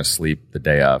where we're going to sleep the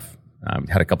day of.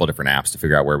 Had a couple of different apps to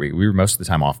figure out where we were most of the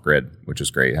time off grid, which was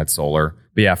great. Had solar.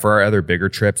 But yeah, for our other bigger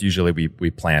trips, usually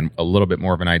we plan a little bit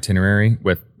more of an itinerary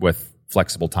with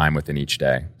flexible time within each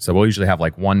day. So we'll usually have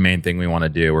like one main thing we want to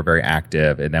do. We're very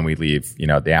active, and then we leave,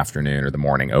 the afternoon or the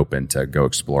morning open to go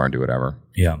explore and do whatever.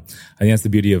 Yeah. I think that's the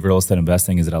beauty of real estate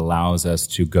investing is it allows us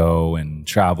to go and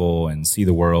travel and see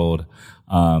the world,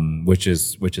 which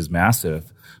is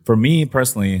massive. For me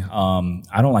personally,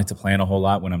 I don't like to plan a whole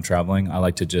lot when I'm traveling. I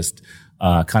like to just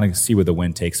kind of see where the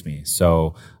wind takes me.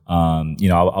 So,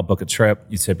 I'll book a trip.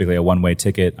 It's typically a one-way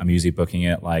ticket. I'm usually booking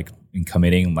it and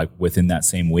committing within that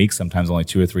same week, sometimes only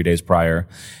 2 or 3 days prior.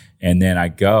 And then I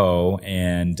go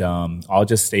and I'll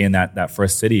just stay in that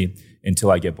first city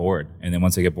until I get bored. And then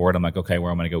once I get bored, I'm like, okay,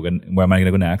 where am I going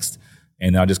to go next?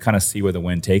 And I'll just kind of see where the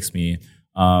wind takes me.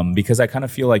 Because I kind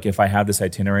of feel like if I have this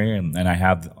itinerary and I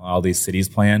have all these cities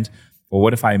planned, well,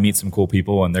 what if I meet some cool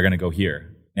people and they're going to go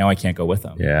here? Now I can't go with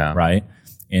them. Yeah. Right.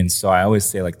 And so I always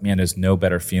say man, there's no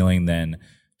better feeling than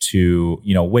to,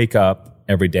 wake up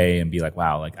every day and be like,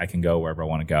 wow, I can go wherever I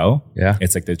want to go. Yeah.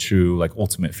 It's the true,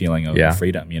 ultimate feeling of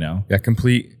freedom, Yeah.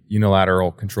 Complete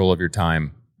unilateral control of your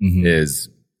time is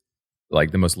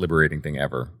the most liberating thing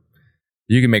ever.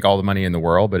 You can make all the money in the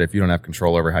world, but if you don't have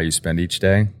control over how you spend each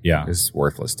day, it's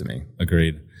worthless to me.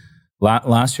 Agreed.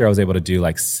 Last year I was able to do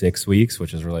 6 weeks,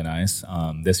 which is really nice.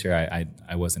 This year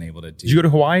I wasn't able to do. Did you go to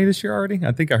Hawaii this year already?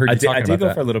 I think I heard you talking about that. I did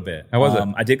go for a little bit. How was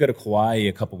it? I did go to Kauai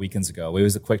a couple weekends ago. It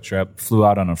was a quick trip. Flew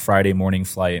out on a Friday morning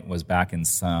flight. Was back on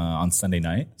Sunday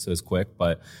night, so it was quick.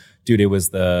 But dude, it was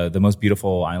the most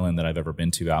beautiful island that I've ever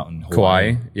been to out in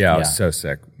Hawaii. Kauai? Yeah, it was so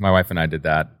sick. My wife and I did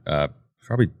that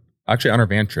probably actually on our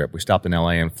van trip. We stopped in LA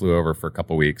and flew over for a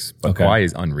couple weeks. But Kauai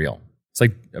is unreal.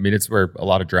 It's it's where a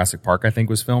lot of Jurassic Park, I think,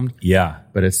 was filmed. Yeah.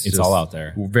 But it's all out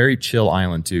there. Very chill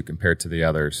island, too, compared to the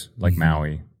others, like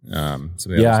Maui.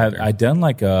 I'd done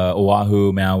like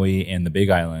Oahu, Maui, and the Big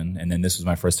Island, and then this was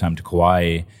my first time to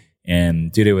Kauai.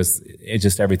 And dude, it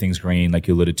just everything's green, like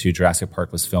you alluded to. Jurassic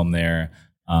Park was filmed there.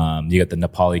 You got the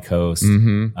Nepali coast.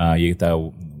 You get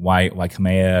the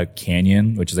Waikameya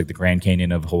Canyon, which is like the Grand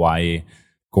Canyon of Hawaii.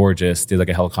 Gorgeous. Did like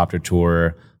a helicopter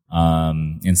tour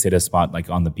and stayed at a spot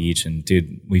like on the beach. And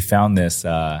dude, we found this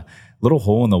little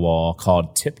hole in the wall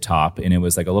called Tip Top, and it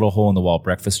was like a little hole in the wall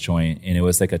breakfast joint, and it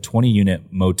was like a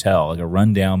 20-unit motel, like a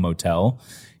rundown motel.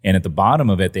 And at the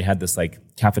bottom of it, they had this like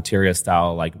cafeteria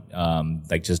style, like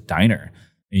just diner.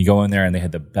 And you go in there and they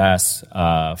had the best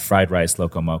fried rice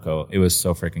loco moco. It was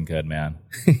so freaking good, man.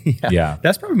 Yeah.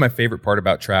 That's probably my favorite part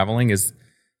about traveling is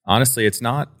honestly, it's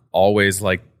not always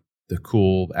like the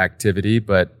cool activity,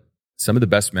 but some of the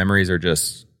best memories are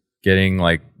just getting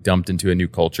like dumped into a new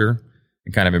culture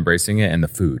and kind of embracing it, and the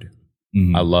food.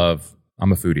 I'm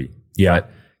a foodie. Yeah. But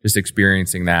just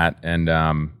experiencing that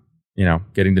and,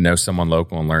 getting to know someone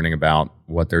local and learning about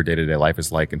what their day-to-day life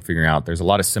is like and figuring out there's a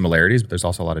lot of similarities, but there's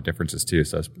also a lot of differences too.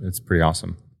 So it's pretty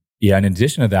awesome. Yeah. And in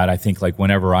addition to that, I think like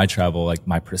whenever I travel, like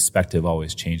my perspective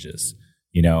always changes,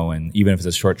 and even if it's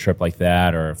a short trip like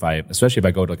that, or especially if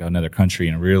I go to like another country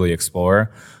and really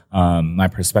explore, my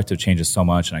perspective changes so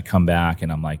much, and I come back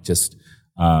and I'm like,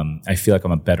 I feel like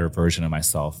I'm a better version of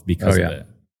myself because of it.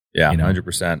 Yeah.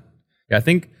 100%. Yeah. I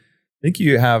think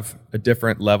you have a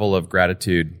different level of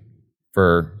gratitude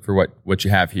for what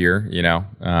you have here,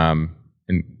 and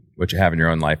what you have in your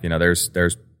own life.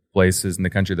 There's places in the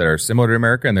country that are similar to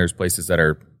America, and there's places that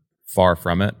are far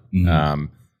from it.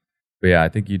 But yeah, I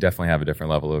think you definitely have a different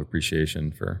level of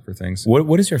appreciation for things.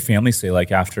 What does your family say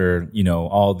like after,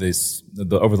 all this,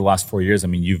 over the last 4 years? I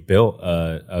mean, you've built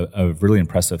a really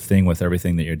impressive thing with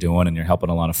everything that you're doing, and you're helping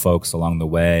a lot of folks along the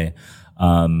way.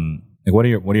 Like what do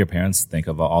your parents think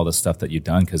of all the stuff that you've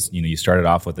done? Because you started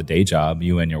off with a day job,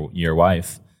 you and your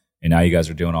wife, and now you guys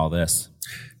are doing all this.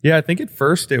 Yeah, I think at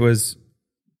first it was,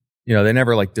 they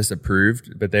never like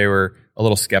disapproved, but they were a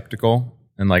little skeptical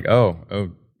and like,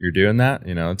 oh, you're doing that.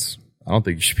 I don't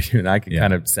think you should be doing that. I can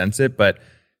kind of sense it, but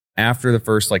after the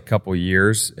first like couple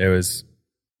years, it was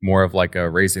more of like a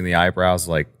raising the eyebrows,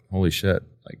 like holy shit,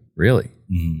 like really,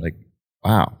 like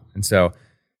wow. And so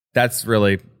that's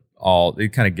really all. It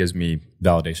kind of gives me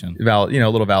validation, a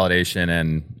little validation,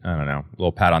 and I don't know, a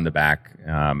little pat on the back.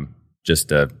 Just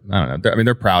to, I don't know.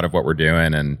 They're proud of what we're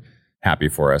doing and happy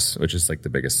for us, which is like the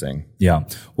biggest thing. Yeah.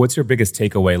 What's your biggest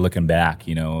takeaway looking back,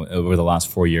 over the last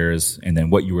 4 years, and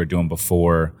then what you were doing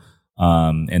before?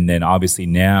 And then obviously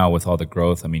now with all the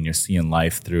growth, you're seeing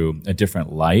life through a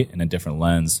different light and a different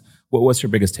lens. What's your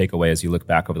biggest takeaway as you look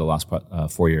back over the last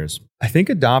 4 years? I think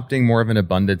adopting more of an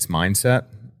abundance mindset.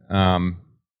 I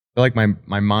feel like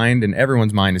my mind and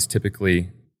everyone's mind is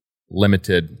typically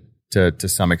limited to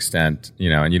some extent,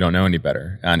 and you don't know any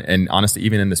better. And honestly,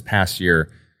 even in this past year,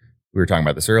 we were talking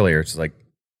about this earlier, it's like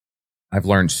I've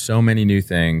learned so many new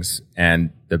things,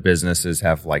 and the businesses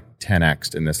have like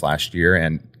 10x'd in this last year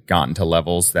and gotten to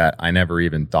levels that I never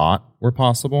even thought were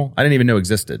possible. I didn't even know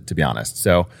existed, to be honest.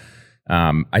 So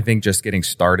I think just getting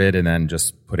started and then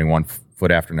just putting one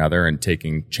foot after another and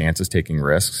taking chances, taking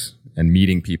risks, and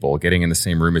meeting people, getting in the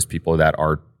same room as people that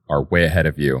are way ahead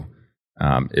of you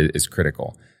is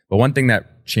critical. But one thing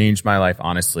that changed my life,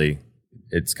 honestly,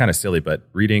 it's kind of silly, but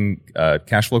reading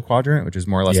Cash Flow Quadrant, which is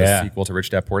more or less a sequel to Rich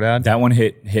Dad Poor Dad. That one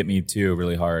hit me too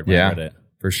really hard when I read it.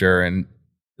 For sure. And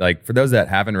like for those that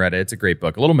haven't read it, it's a great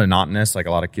book. A little monotonous, like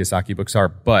a lot of Kiyosaki books are,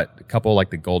 but a couple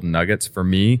like the golden nuggets for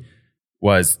me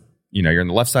was, you're on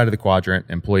the left side of the quadrant,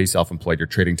 employee, self-employed, you're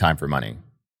trading time for money.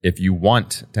 If you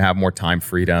want to have more time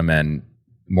freedom and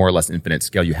more or less infinite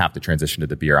scale, you have to transition to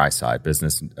the BRI side,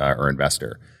 business or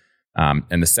investor.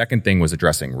 And the second thing was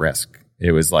addressing risk.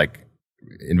 It was like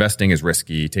investing is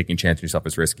risky, taking chance on yourself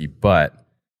is risky, but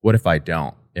what if I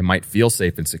don't? It might feel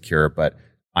safe and secure, but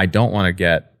I don't want to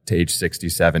get to age 60,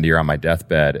 70 or on my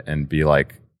deathbed and be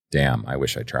like, damn, I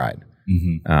wish I tried.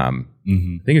 I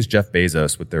think it's Jeff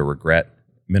Bezos with their regret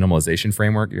minimalization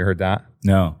framework. You heard that?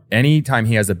 No. Anytime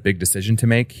he has a big decision to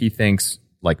make, he thinks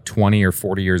like 20 or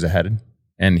 40 years ahead.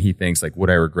 And he thinks like, would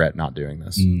I regret not doing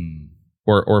this?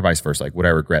 Or vice versa, like, would I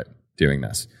regret doing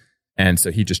this? And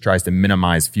so he just tries to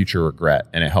minimize future regret,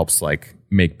 and it helps like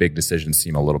make big decisions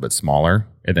seem a little bit smaller.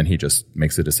 And then he just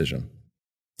makes a decision.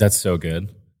 That's so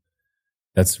good.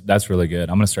 That's really good.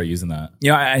 I'm going to start using that.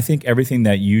 I think everything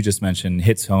that you just mentioned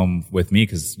hits home with me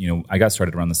because, I got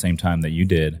started around the same time that you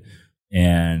did.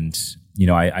 And,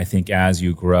 I think as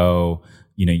you grow,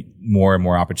 more and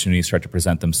more opportunities start to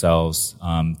present themselves.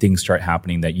 Things start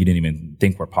happening that you didn't even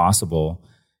think were possible.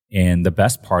 And the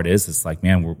best part is, it's like,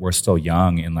 man, we're still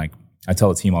young, and like I tell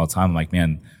the team all the time, I'm like,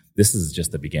 man, this is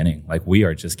just the beginning. Like we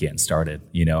are just getting started,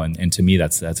 and to me,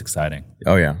 that's exciting.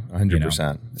 Oh yeah,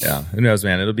 100%. Yeah. Who knows,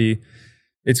 man?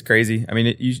 It's crazy. I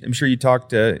mean, I'm sure you talked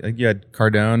to, like you had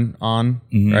Cardone on,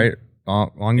 right?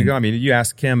 Long ago. I mean, you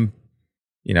asked Kim,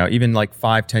 even like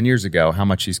 5-10 years ago, how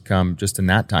much he's come just in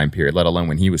that time period, let alone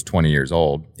when he was 20 years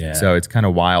old. Yeah. So it's kind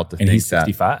of wild to think he's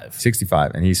 65.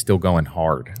 65, and he's still going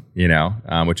hard,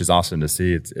 which is awesome to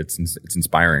see. It's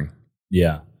inspiring.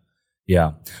 Yeah.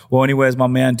 Yeah. Well, anyways, my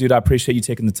man, dude, I appreciate you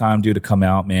taking the time, dude, to come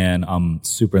out, man. I'm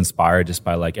super inspired just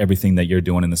by like everything that you're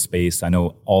doing in the space. I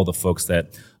know all the folks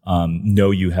that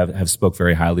know you have spoke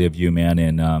very highly of you, man.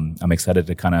 And I'm excited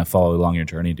to kind of follow along your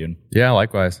journey, dude. Yeah,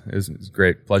 likewise. It was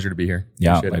great. Pleasure to be here.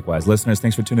 Yeah, likewise. Listeners,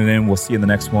 thanks for tuning in. We'll see you in the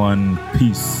next one.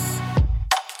 Peace.